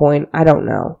lot of coin. I don't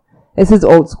know. This is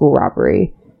old school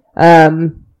robbery.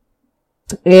 And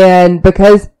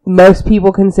because most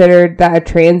people considered that a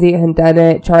transient had done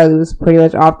it, Charlie was pretty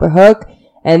much off the hook.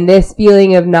 And this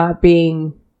feeling of not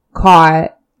being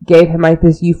caught gave him like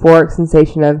this euphoric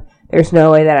sensation of, there's no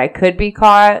way that I could be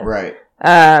caught. Right.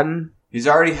 He's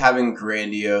already having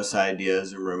grandiose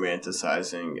ideas and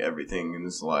romanticizing everything in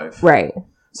his life. Right.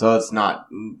 So it's not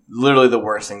literally the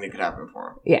worst thing that could happen for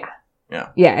him. Yeah.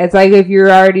 Yeah. Yeah, it's like if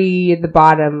you're already at the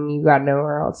bottom, you got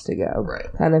nowhere else to go. Right.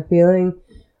 Kind of feeling.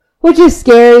 Which is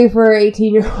scary for an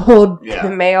 18-year-old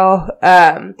male.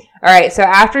 Alright, so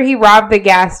after he robbed the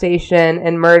gas station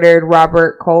and murdered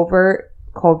Robert Colbert,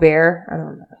 I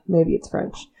don't know, maybe it's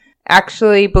French,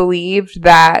 actually believed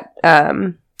that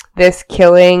this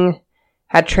killing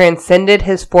had transcended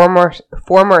his former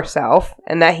self,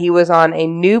 and that he was on a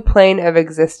new plane of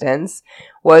existence,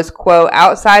 was, quote,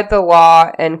 outside the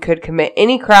law and could commit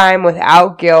any crime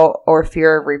without guilt or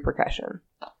fear of repercussion.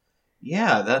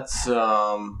 Yeah, that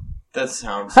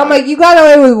sounds I'm like, you got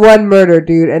away with one murder,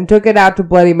 dude, and took it out to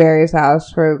Bloody Mary's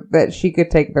house for that she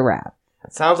could take the rap.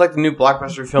 Sounds like the new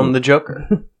blockbuster film, The Joker.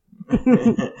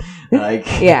 Like,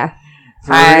 yeah.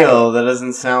 For real, that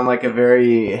doesn't sound like a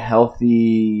very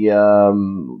healthy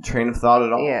train of thought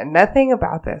at all. Yeah, nothing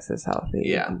about this is healthy.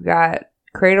 Yeah. You've got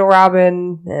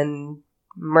Cradel-Robbing and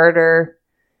murder.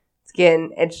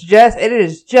 It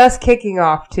is just kicking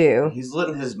off, too. He's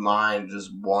letting his mind just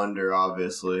wander,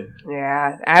 obviously.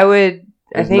 Yeah, I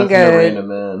think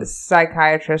a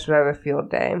psychiatrist would have a field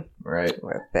day. Right.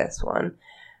 With this one.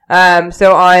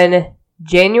 So on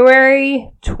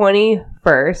January 21st,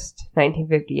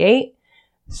 1958,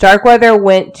 Starkweather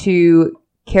went to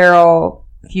Carol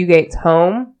Fugate's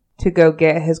home to go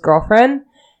get his girlfriend,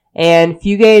 and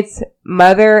Fugate's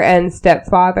mother and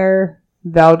stepfather,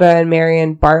 Velda and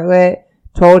Marion Bartlett,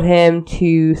 told him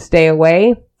to stay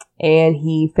away, and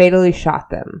he fatally shot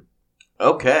them.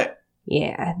 Okay.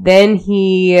 Yeah. Then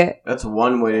That's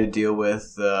one way to deal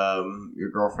with your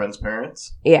girlfriend's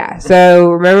parents. Yeah.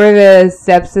 So remember the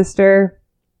stepsister?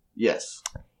 Yes.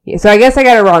 Yeah, so I guess I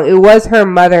got it wrong. It was her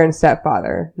mother and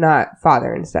stepfather, not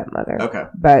father and stepmother. Okay.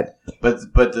 But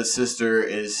the sister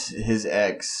is his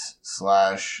ex /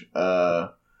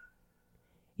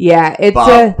 yeah, it's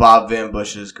Bob Van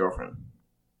Bush's girlfriend.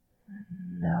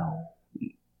 No.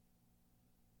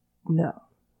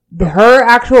 Her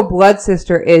actual blood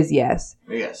sister is yes.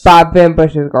 Bob Van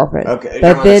Bush's girlfriend. Okay.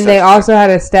 But then they also had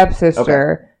a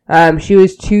stepsister. Okay. She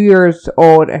was 2 years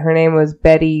old, and her name was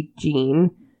Betty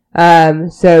Jean.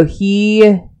 So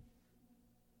he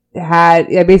had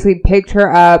basically picked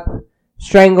her up,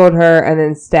 strangled her, and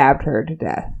then stabbed her to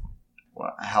death.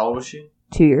 What? How old was she?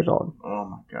 2 years old. Oh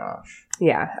my gosh.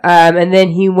 Yeah. And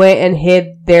then he went and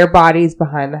hid their bodies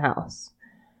behind the house.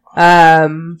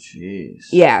 Jeez.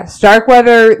 Yeah.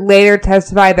 Starkweather later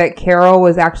testified that Carol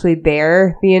was actually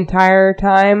there the entire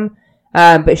time.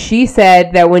 But she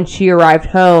said that when she arrived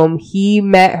home, he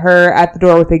met her at the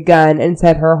door with a gun and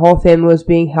said her whole family was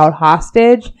being held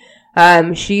hostage.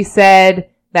 She said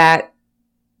that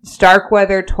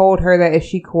Starkweather told her that if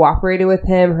she cooperated with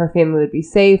him, her family would be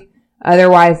safe.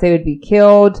 Otherwise, they would be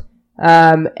killed.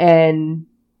 And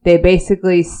they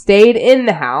basically stayed in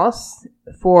the house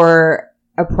for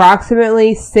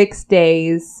approximately 6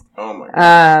 days. Oh my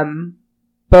God.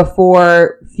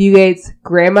 Before Fugate's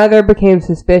grandmother became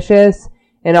suspicious,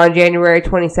 and on January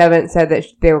 27th said that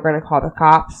they were going to call the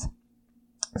cops.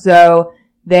 So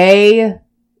they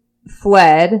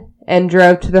fled and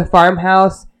drove to the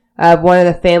farmhouse of one of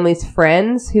the family's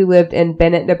friends who lived in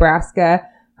Bennett, Nebraska.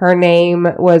 Her name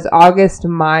was August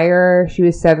Meyer. She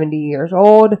was 70 years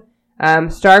old.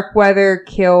 Starkweather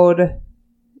killed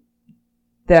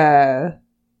the,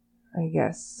 I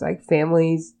guess, like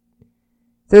families.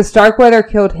 So Starkweather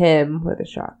killed him with a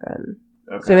shotgun.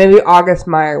 Okay. So maybe August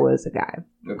Meyer was the guy.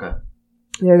 Okay.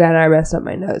 Near that, I messed up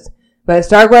my notes. But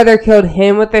Starkweather killed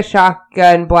him with a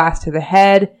shotgun blast to the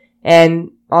head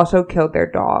and also killed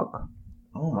their dog.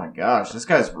 Oh my gosh, this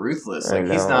guy's ruthless. Like,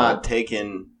 he's not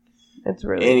taking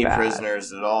really any bad.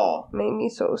 Prisoners at all. Made me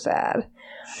so sad.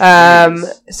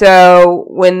 So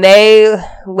when they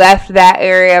left that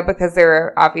area, because they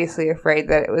were obviously afraid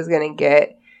that it was going to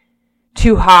get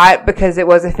too hot because it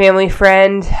was a family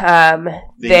friend, they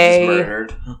just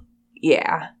murdered.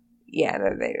 Yeah,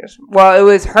 they just, well, it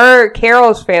was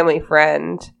Carol's family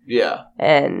friend. Yeah.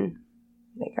 And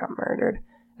they got murdered.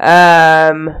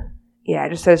 Yeah,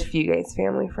 it just says Fugate's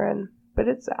family friend, but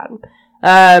it's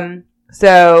sad.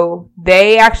 So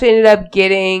they actually ended up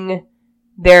getting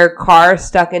their car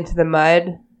stuck into the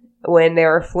mud when they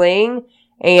were fleeing.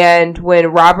 And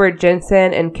when Robert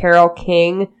Jensen and Carol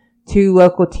King, two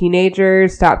local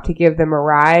teenagers, stopped to give them a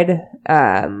ride,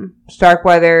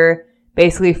 Starkweather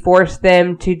basically forced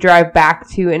them to drive back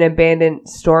to an abandoned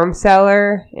storm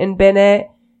cellar in Bennett.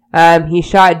 He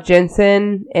shot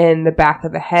Jensen in the back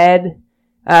of the head.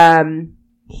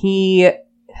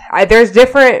 There's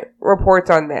different reports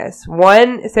on this.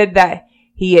 One said that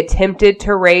he attempted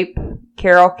to rape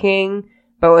Carol King,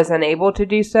 but was unable to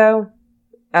do so,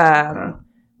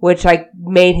 which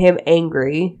made him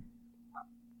angry,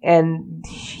 and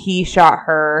he shot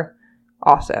her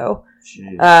also.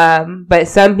 But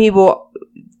some people,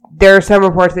 there are some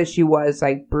reports that she was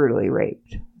brutally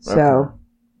raped. So, okay.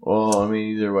 Well, I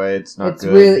mean, either way, it's not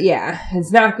good. Really,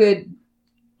 it's not good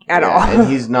at all. And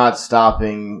he's not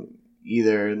stopping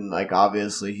either, and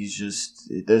obviously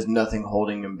there's nothing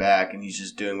holding him back, and he's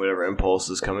just doing whatever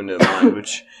impulses come into his mind,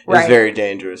 which is very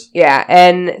dangerous. Yeah,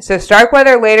 and so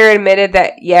Starkweather later admitted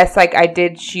that, yes, I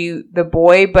did shoot the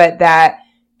boy, but that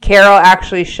Carol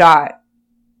actually shot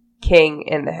King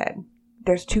in the head.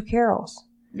 There's two Carols.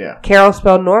 Yeah. Carol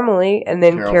spelled normally, and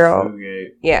then Carol.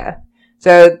 Fugate. Yeah.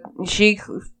 So he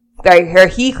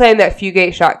claimed that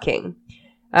Fugate shot King.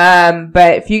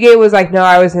 But Fugate was no,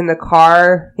 I was in the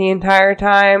car the entire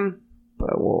time.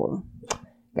 But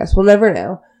guess we'll never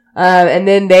know. And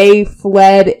then they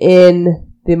fled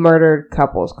in the murdered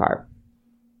couple's car.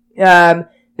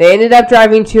 They ended up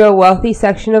driving to a wealthy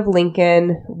section of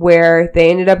Lincoln where they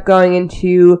ended up going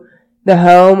into the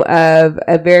home of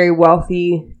a very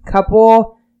wealthy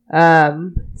couple,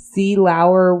 C.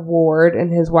 Lauer Ward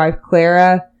and his wife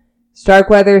Clara.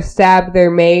 Starkweather stabbed their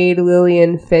maid,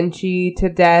 Lillian Finchy, to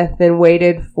death and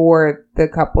waited for the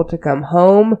couple to come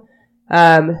home.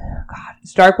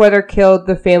 Starkweather killed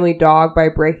the family dog by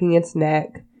breaking its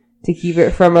neck to keep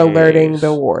it from alerting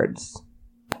the Wards.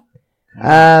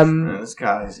 Man, this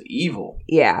guy's evil.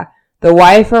 Yeah. The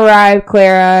wife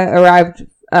Clara arrived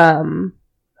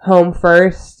home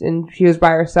first, and she was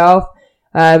by herself.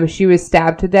 She was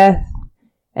stabbed to death.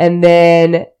 And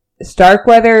then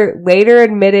Starkweather later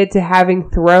admitted to having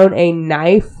thrown a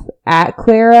knife at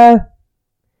Clara.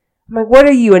 I'm what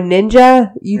are you, a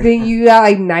ninja? You think you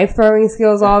got knife throwing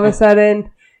skills all of a sudden?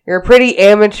 You're a pretty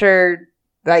amateur,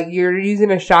 you're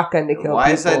using a shotgun to kill people.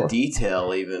 Why is that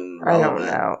detail even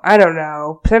relevant? I don't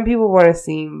know. Some people want to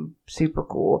seem super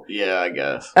cool. Yeah, I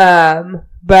guess.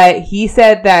 But he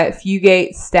said that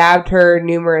Fugate stabbed her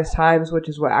numerous times, which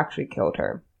is what actually killed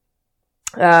her.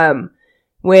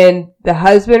 When the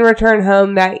husband returned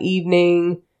home that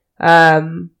evening,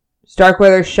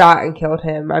 Starkweather shot and killed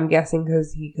him. I'm guessing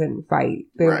because he couldn't fight.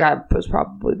 The guy was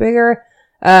probably bigger.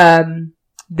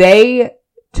 They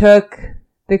took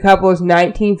the couple's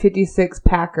 1956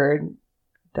 Packard,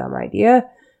 dumb idea,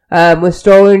 with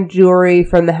stolen jewelry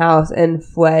from the house and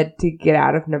fled to get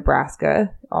out of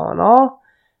Nebraska, all in all.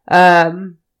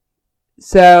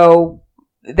 So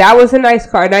that was a nice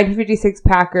car. 1956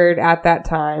 Packard at that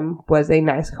time was a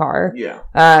nice car. Yeah.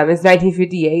 It's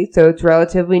 1958, so it's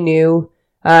relatively new.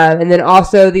 And then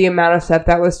also the amount of stuff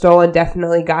that was stolen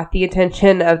definitely got the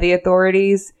attention of the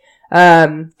authorities.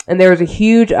 And there was a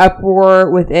huge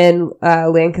uproar within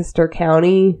Lancaster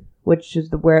County, which is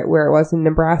where it was in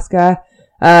Nebraska.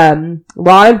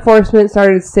 Law enforcement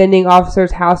started sending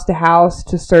officers house to house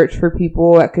to search for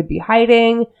people that could be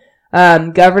hiding.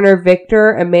 Governor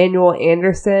Victor Emmanuel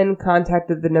Anderson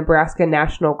contacted the Nebraska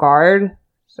National Guard.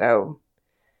 So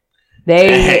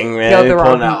they killed the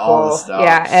wrong people.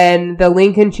 Yeah, and the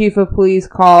Lincoln chief of police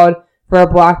called for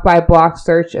a block-by-block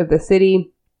search of the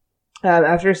city.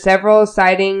 After several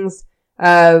sightings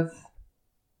of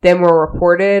them were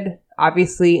reported,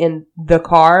 obviously in the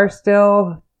car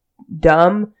still,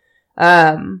 dumb.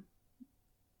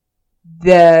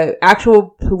 The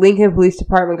actual Lincoln Police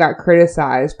Department got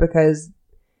criticized because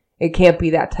it can't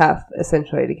be that tough,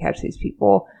 essentially, to catch these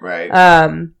people. Right.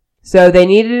 So they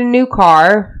needed a new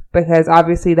car because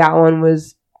obviously that one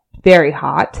was very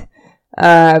hot.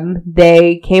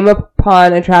 They came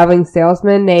upon a traveling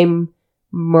salesman named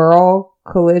Merle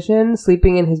Collision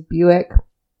sleeping in his Buick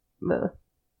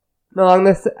along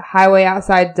the highway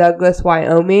outside Douglas,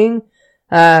 Wyoming.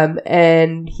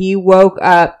 And he woke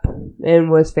up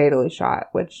and was fatally shot,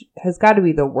 which has got to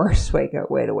be the worst way to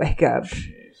wake up.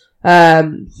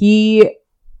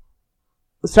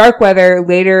 Starkweather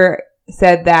later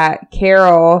said that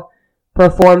Carroll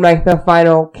performed like the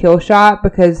final kill shot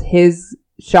because his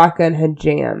shotgun had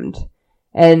jammed.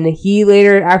 And he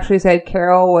later actually said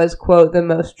Carroll was, quote, the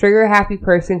most trigger happy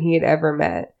person he had ever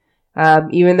met.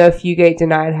 Even though Fugate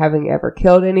denied having ever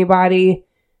killed anybody.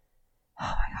 Oh my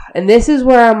God. And this is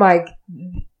where I'm like,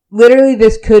 literally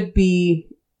this could be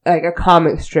like a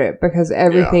comic strip because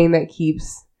everything that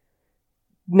keeps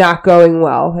not going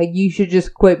well. Like, you should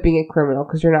just quit being a criminal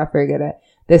because you're not very good at it.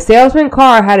 The salesman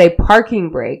car had a parking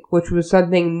brake, which was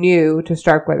something new to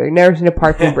Starkweather. Never seen a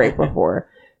parking brake before.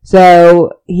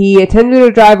 So he attempted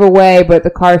to drive away, but the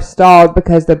car stalled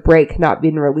because the brake had not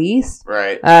been released.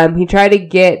 Right. He tried to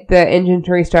get the engine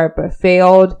to restart, but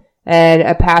failed. And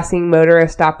a passing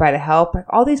motorist stopped by to help. Like,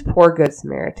 all these poor Good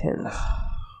Samaritans.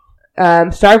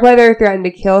 Starkweather threatened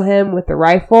to kill him with a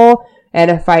rifle, and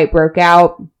a fight broke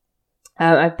out.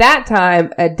 At that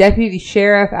time, a deputy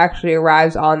sheriff actually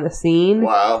arrives on the scene.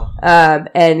 Wow.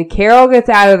 And Carroll gets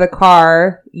out of the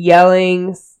car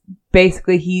yelling,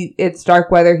 basically, it's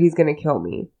Starkweather, he's gonna kill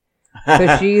me.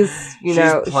 So she's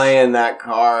playing that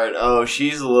card. Oh,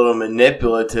 she's a little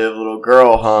manipulative little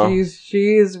girl, huh?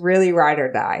 She's really ride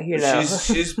or die,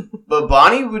 but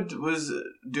Bonnie was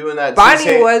doing that too.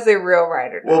 Bonnie was a real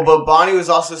ride or die. Well, but Bonnie was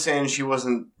also saying she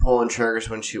wasn't pulling triggers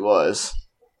when she was.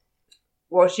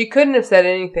 Well, she couldn't have said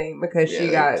anything because she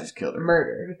got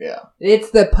murdered. Yeah.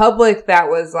 It's the public that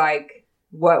was like,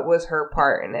 what was her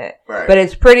part in it? Right. But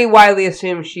it's pretty widely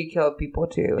assumed she killed people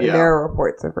too. And there are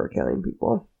reports of her killing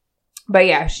people. But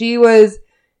yeah, she was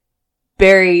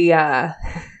very,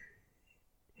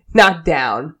 knocked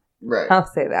down. Right. I'll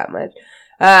say that much.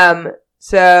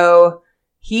 So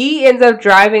he ends up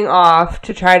driving off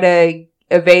to try to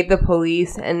evade the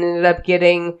police and ended up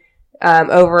getting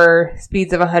over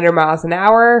speeds of 100 miles an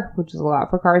hour, which is a lot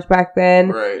for cars back then.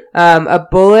 Right. A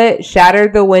bullet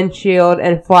shattered the windshield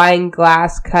and flying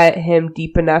glass cut him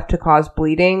deep enough to cause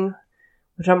bleeding,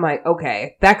 which I'm like,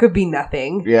 okay, that could be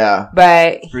nothing. Yeah.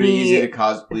 But it's pretty easy to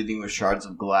cause bleeding with shards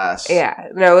of glass. Yeah.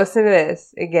 No, listen to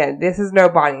this. Again, this is no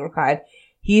Bonnie and Clyde.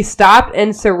 He stopped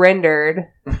and surrendered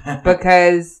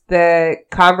because the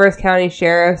Converse County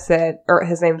Sheriff said, or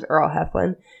his name's Earl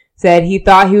Heflin, said he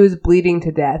thought he was bleeding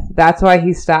to death. That's why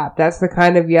he stopped. That's the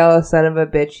kind of yellow son of a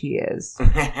bitch he is.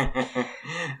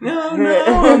 No,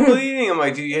 I'm bleeding. I'm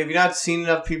like, dude, have you not seen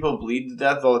enough people bleed to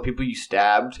death? All the people you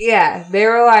stabbed? Yeah. They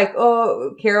were like,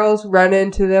 oh, Carol's running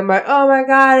to them like, oh my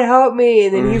God, help me.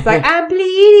 And then he's like, I'm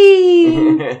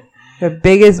bleeding. The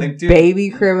biggest baby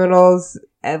criminals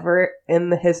ever in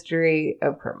the history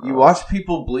of criminals. You watch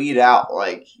people bleed out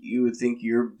like you would think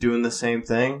you're doing the same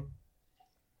thing.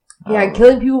 Yeah,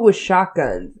 killing people with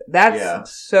shotguns.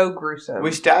 That's so gruesome.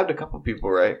 We stabbed a couple people,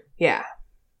 right? Yeah.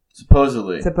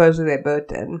 Supposedly they both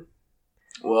did.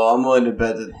 Well, I'm willing to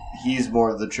bet that he's more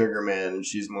of the trigger man and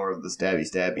she's more of the stabby.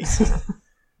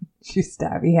 She's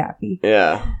stabby happy.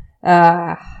 Yeah.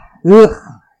 Ugh.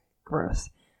 Gross.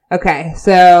 Okay,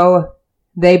 so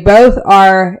they both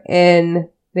are in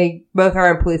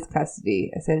police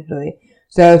custody, essentially.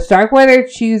 So Starkweather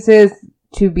chooses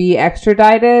to be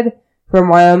extradited from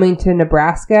Wyoming to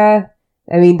Nebraska.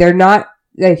 I mean, they're not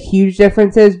huge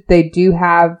differences. They do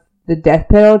have the death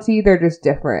penalty. They're just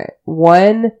different.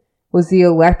 One was the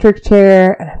electric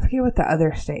chair, and I forget what the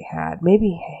other state had.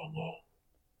 Maybe hanging.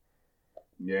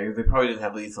 Yeah, they probably didn't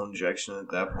have lethal injection at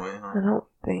that point, huh? I don't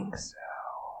think so.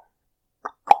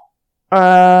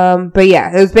 But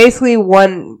yeah, it was basically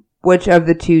one, which of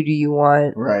the two do you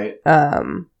want? Right.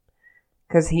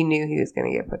 Because he knew he was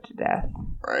going to get put to death.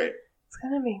 Right. It's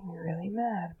going to make me really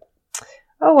mad.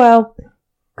 Oh well.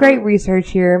 Great research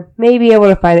here. May be able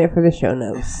to find it for the show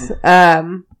notes.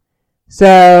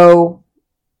 So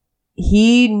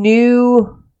he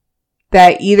knew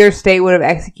that either state would have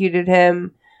executed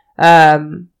him,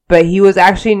 but he was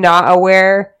actually not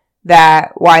aware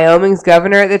that Wyoming's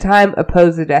governor at the time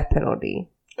opposed the death penalty.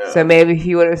 Yeah. So maybe if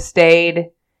he would have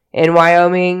stayed in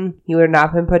Wyoming, he would have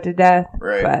not been put to death.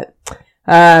 Right.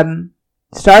 But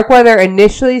Starkweather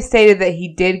initially stated that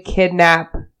he did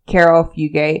kidnap Carol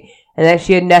Fugate and that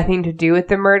she had nothing to do with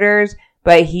the murders,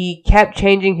 but he kept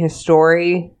changing his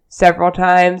story several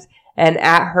times, and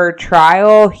at her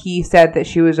trial, he said that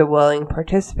she was a willing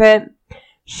participant.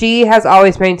 She has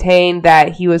always maintained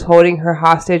that he was holding her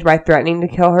hostage by threatening to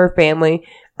kill her family,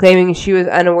 claiming she was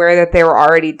unaware that they were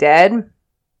already dead.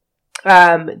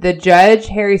 The judge,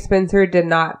 Harry Spencer, did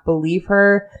not believe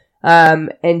her,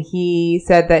 and he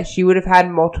said that she would have had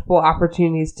multiple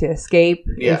opportunities to escape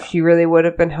if she really would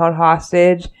have been held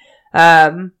hostage.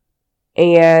 And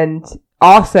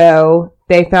also,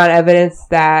 they found evidence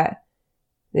that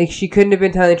she couldn't have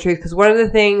been telling the truth, because one of the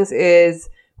things is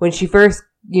when she first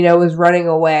was running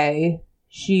away,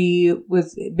 she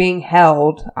was being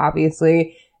held,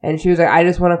 obviously, and she was like, I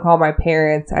just want to call my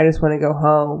parents, I just want to go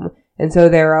home. And so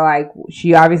they were like,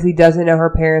 she obviously doesn't know her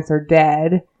parents are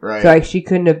dead, right. So she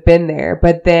couldn't have been there.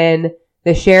 But then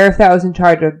the sheriff that was in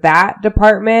charge of that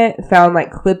department found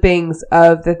clippings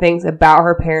of the things about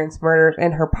her parents' murders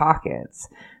in her pockets.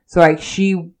 So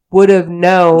she would have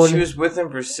known. She was with him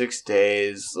for 6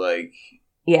 days,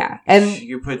 yeah, and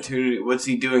you put what's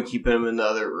he doing? Keeping him in the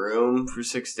other room for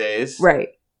 6 days, right?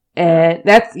 And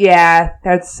that's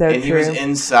so true. And he was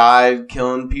inside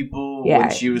killing people when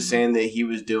she was saying that he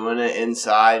was doing it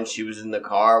inside, and she was in the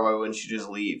car. Why wouldn't she just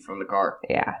leave from the car?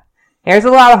 Yeah, there's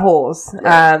a lot of holes.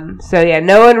 Right. So yeah,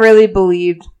 no one really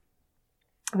believed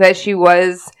that she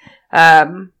was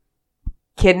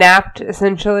kidnapped,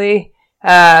 essentially.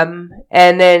 And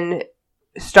then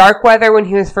Starkweather, when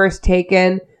he was first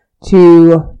taken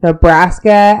to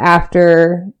Nebraska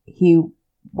after he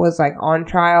was on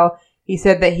trial, he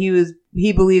said that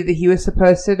he believed that he was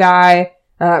supposed to die,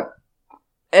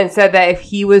 and said that if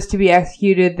he was to be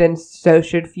executed, then so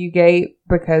should Fugate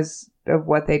because of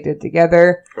what they did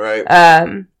together.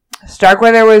 Right.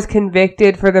 Starkweather was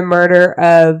convicted for the murder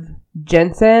of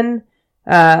Jensen.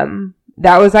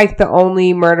 That was the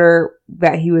only murder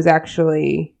that he was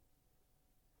actually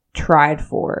tried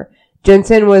for.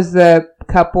 Jensen was the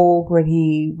couple when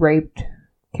he raped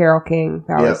Carol King.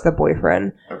 That was the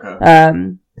boyfriend.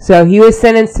 Okay. So he was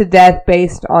sentenced to death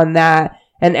based on that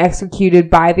and executed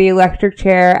by the electric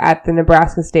chair at the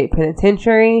Nebraska State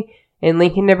Penitentiary in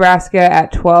Lincoln, Nebraska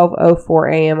at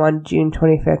 12:04 a.m. on June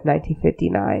 25th,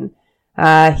 1959.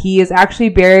 He is actually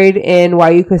buried in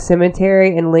Wyuka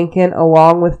Cemetery in Lincoln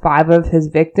along with 5 of his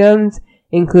victims,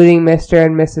 including Mr.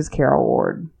 and Mrs. Carol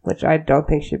Ward, which I don't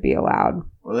think should be allowed.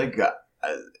 Well,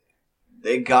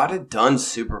 they got it done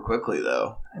super quickly,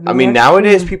 though. I mean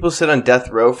nowadays people sit on death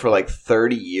row for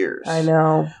 30 years. I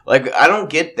know. I don't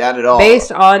get that at all. Based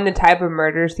on the type of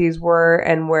murders these were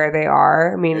and where they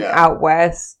are. I mean, out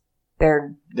west,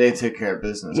 they took care of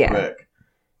business quick.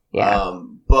 Yeah.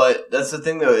 But that's the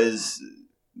thing, though, is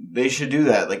they should do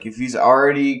that. If he's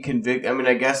already convicted, I mean,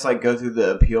 I guess, go through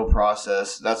the appeal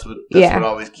process. That's what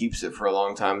always keeps it for a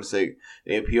long time, is they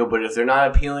appeal. But if they're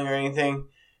not appealing or anything,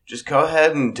 just go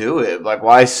ahead and do it.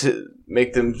 Why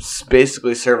make them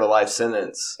basically serve a life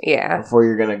sentence? Yeah. Before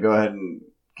you're going to go ahead and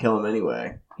kill them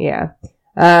anyway. Yeah.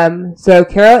 So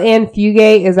Carol Ann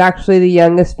Fugate is actually the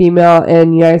youngest female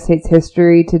in United States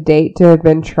history to date to have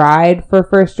been tried for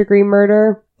first-degree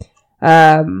murder.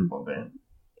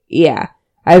 Yeah.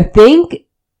 I think,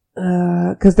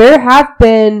 because there have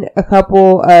been a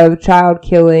couple of child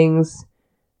killings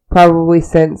probably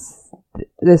since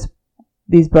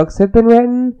these books have been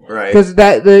written. Right. Because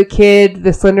the kid,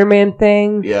 the Slender Man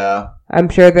thing. Yeah. I'm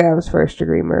sure that was first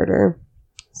degree murder.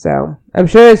 So I'm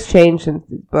sure it's changed since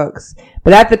these books.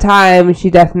 But at the time, she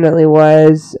definitely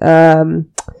was.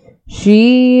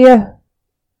 She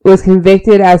was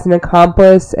convicted as an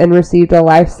accomplice and received a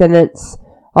life sentence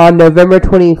on November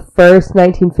 21st,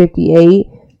 1958.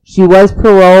 She was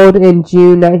paroled in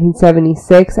June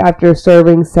 1976 after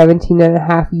serving 17 and a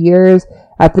half years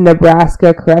at the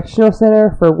Nebraska Correctional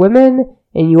Center for Women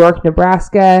in York,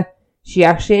 Nebraska. She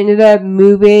actually ended up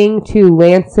moving to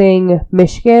Lansing,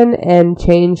 Michigan, and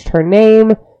changed her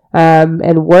name,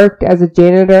 and worked as a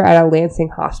janitor at a Lansing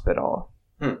hospital.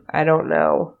 I don't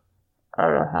know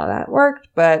how that worked,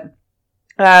 but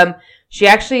she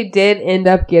actually did end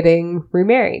up getting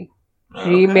remarried.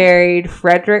 She married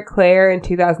Frederick Clare in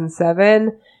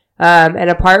 2007. And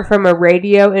apart from a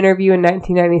radio interview in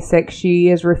 1996, she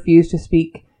has refused to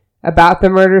speak about the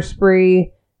murder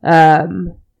spree.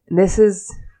 This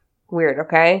is weird,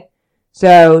 okay?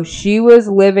 So she was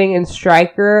living in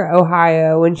Stryker,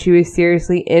 Ohio when she was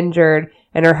seriously injured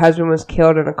and her husband was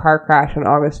killed in a car crash on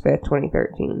August 5th,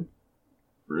 2013.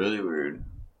 Really weird.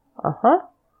 Uh-huh.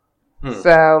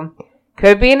 So,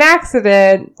 could be an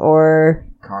accident or...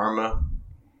 Karma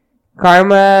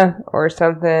or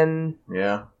something.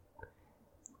 Yeah.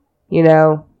 You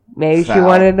know, maybe she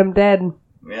wanted him dead.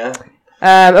 Yeah.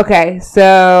 Okay,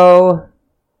 so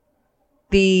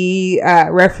the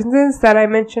references that I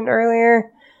mentioned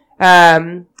earlier,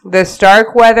 the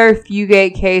Starkweather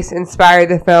Fugate case inspired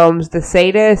the films The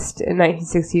Sadist in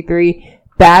 1963,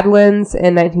 Badlands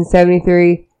in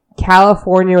 1973,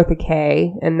 California with a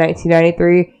K in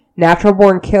 1993, Natural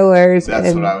Born Killers That's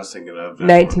in what I was thinking of.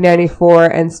 1994,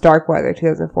 and Starkweather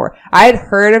 2004. I had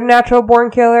heard of Natural Born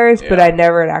Killers, but I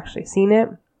never had actually seen it.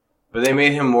 But they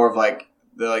made him more of like,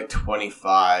 they're like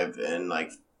 25 and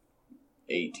like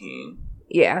 18.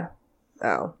 Yeah.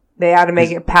 Oh. They had to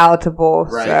make it palatable.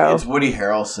 Right. So. It's Woody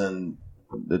Harrelson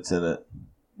that's in it.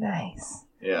 Nice.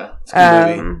 Yeah. It's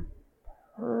a good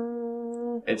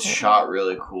movie. It's shot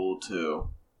really cool too.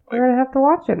 We're going to have to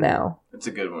watch it now. It's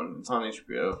a good one. It's on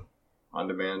HBO. On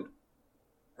demand.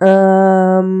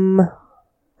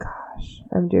 Gosh.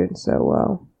 I'm doing so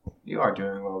well. You are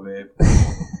doing well, babe.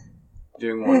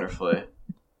 Doing wonderfully.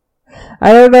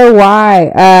 I don't know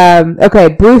why. Okay,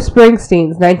 Bruce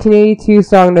Springsteen's 1982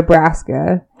 song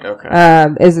 "Nebraska"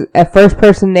 is a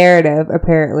first-person narrative,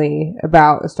 apparently,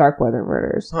 about the Starkweather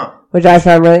murders, which I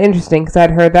found really interesting because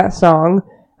I'd heard that song.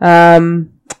 And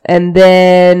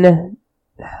then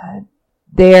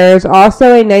there's also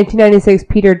a 1996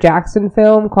 Peter Jackson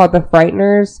film called The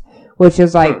Frighteners, which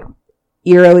is like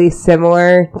eerily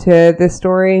similar to this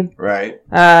story. Right.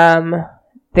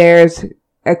 There's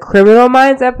a Criminal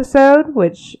Minds episode,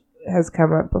 which has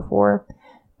come up before.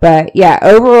 But yeah,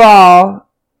 overall,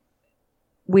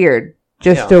 weird.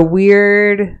 Just a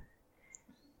weird,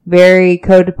 very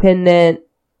codependent,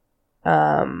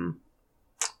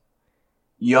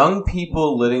 young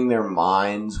people letting their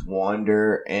minds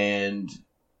wander and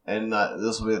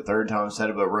this will be the third time I've said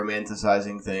it, but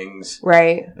romanticizing things.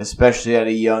 Right. Especially at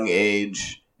a young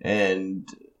age and,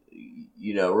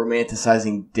 you know,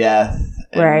 romanticizing death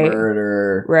and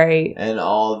murder. Right. And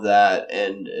all of that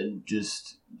and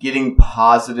just getting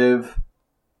positive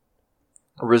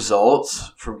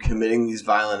results from committing these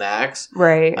violent acts.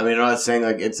 Right. I mean, I'm not saying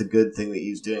like it's a good thing that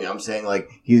he's doing. I'm saying like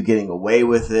he's getting away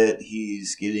with it.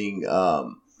 He's getting a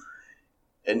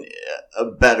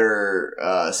better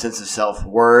sense of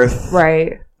self-worth.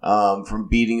 Right. From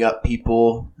beating up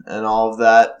people and all of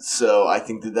that. So I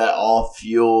think that all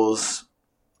fuels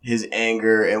his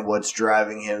anger and what's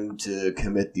driving him to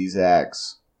commit these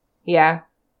acts. Yeah,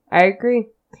 I agree.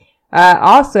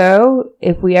 Also,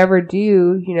 if we ever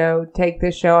do, you know, take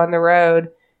this show on the road,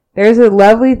 there's a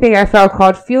lovely thing I found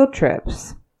called field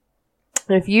trips.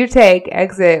 If you take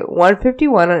exit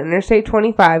 151 on Interstate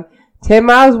 25, 10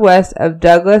 miles west of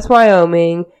Douglas,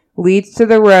 Wyoming, leads to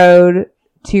the road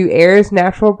to Ayers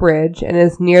Natural Bridge and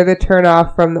is near the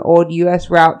turnoff from the old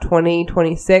U.S. Route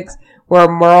 2026 where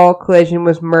a moral collision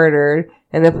was murdered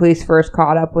and the police first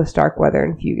caught up with Starkweather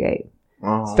and Fugate.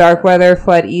 Oh. Starkweather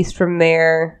fled east from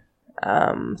there.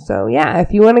 So yeah,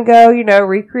 if you want to go, you know,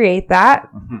 recreate that,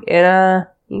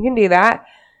 you can do that.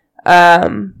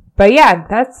 But yeah,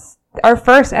 that's our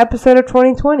first episode of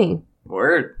 2020.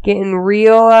 Word. Getting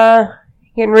real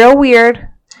weird.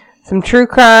 Some true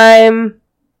crime.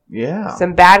 Yeah.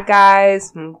 Some bad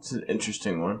guys. It's an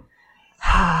interesting one.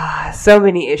 So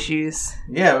many issues.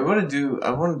 Yeah, I want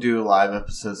to do a live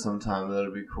episode sometime.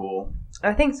 That'll be cool.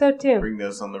 I think so too. Bring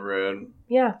those on the road.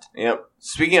 Yeah. Yep.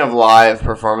 Speaking of live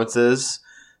performances,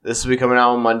 this will be coming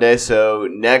out on Monday. So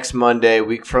next Monday,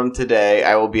 week from today,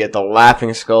 I will be at the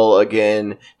Laughing Skull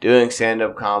again, doing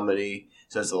stand-up comedy.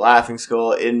 So it's the Laughing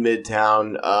Skull in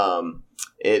Midtown.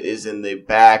 It is in the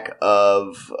back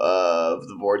of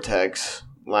the Vortex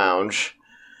Lounge.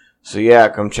 So yeah,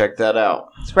 come check that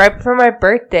out. It's right before my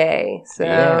birthday,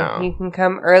 so you can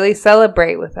come early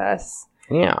celebrate with us.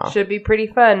 Yeah, should be pretty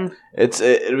fun.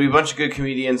 It'll be a bunch of good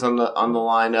comedians on the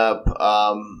lineup.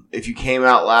 If you came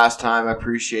out last time, I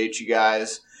appreciate you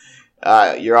guys.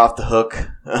 you're off the hook.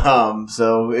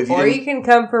 So if you or you can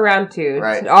come for round 2.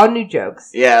 Right. It's all new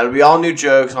jokes. Yeah, it'll be all new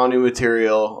jokes, all new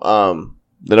material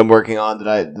that I'm working on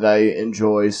that I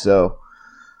enjoy. So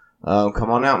come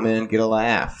on out, man. Get a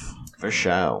laugh for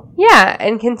show. Yeah,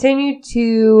 and continue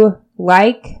to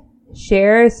like,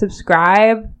 share,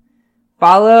 subscribe,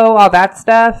 follow, all that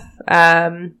stuff.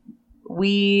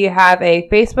 We have a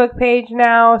Facebook page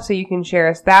now, so you can share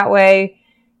us that way.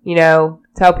 You know,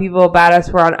 tell people about us.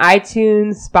 We're on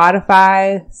iTunes,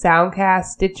 Spotify, Soundcast,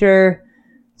 Stitcher.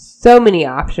 So many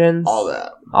options.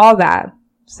 All that.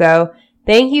 So,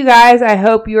 thank you guys. I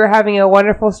hope you are having a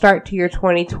wonderful start to your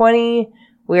 2020.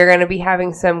 We are going to be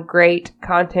having some great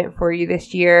content for you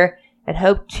this year and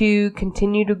hope to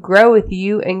continue to grow with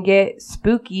you and get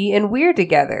spooky and weird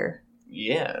together.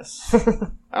 Yes.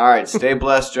 All right. Stay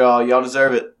blessed, y'all. Y'all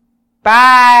deserve it.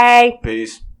 Bye.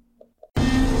 Peace.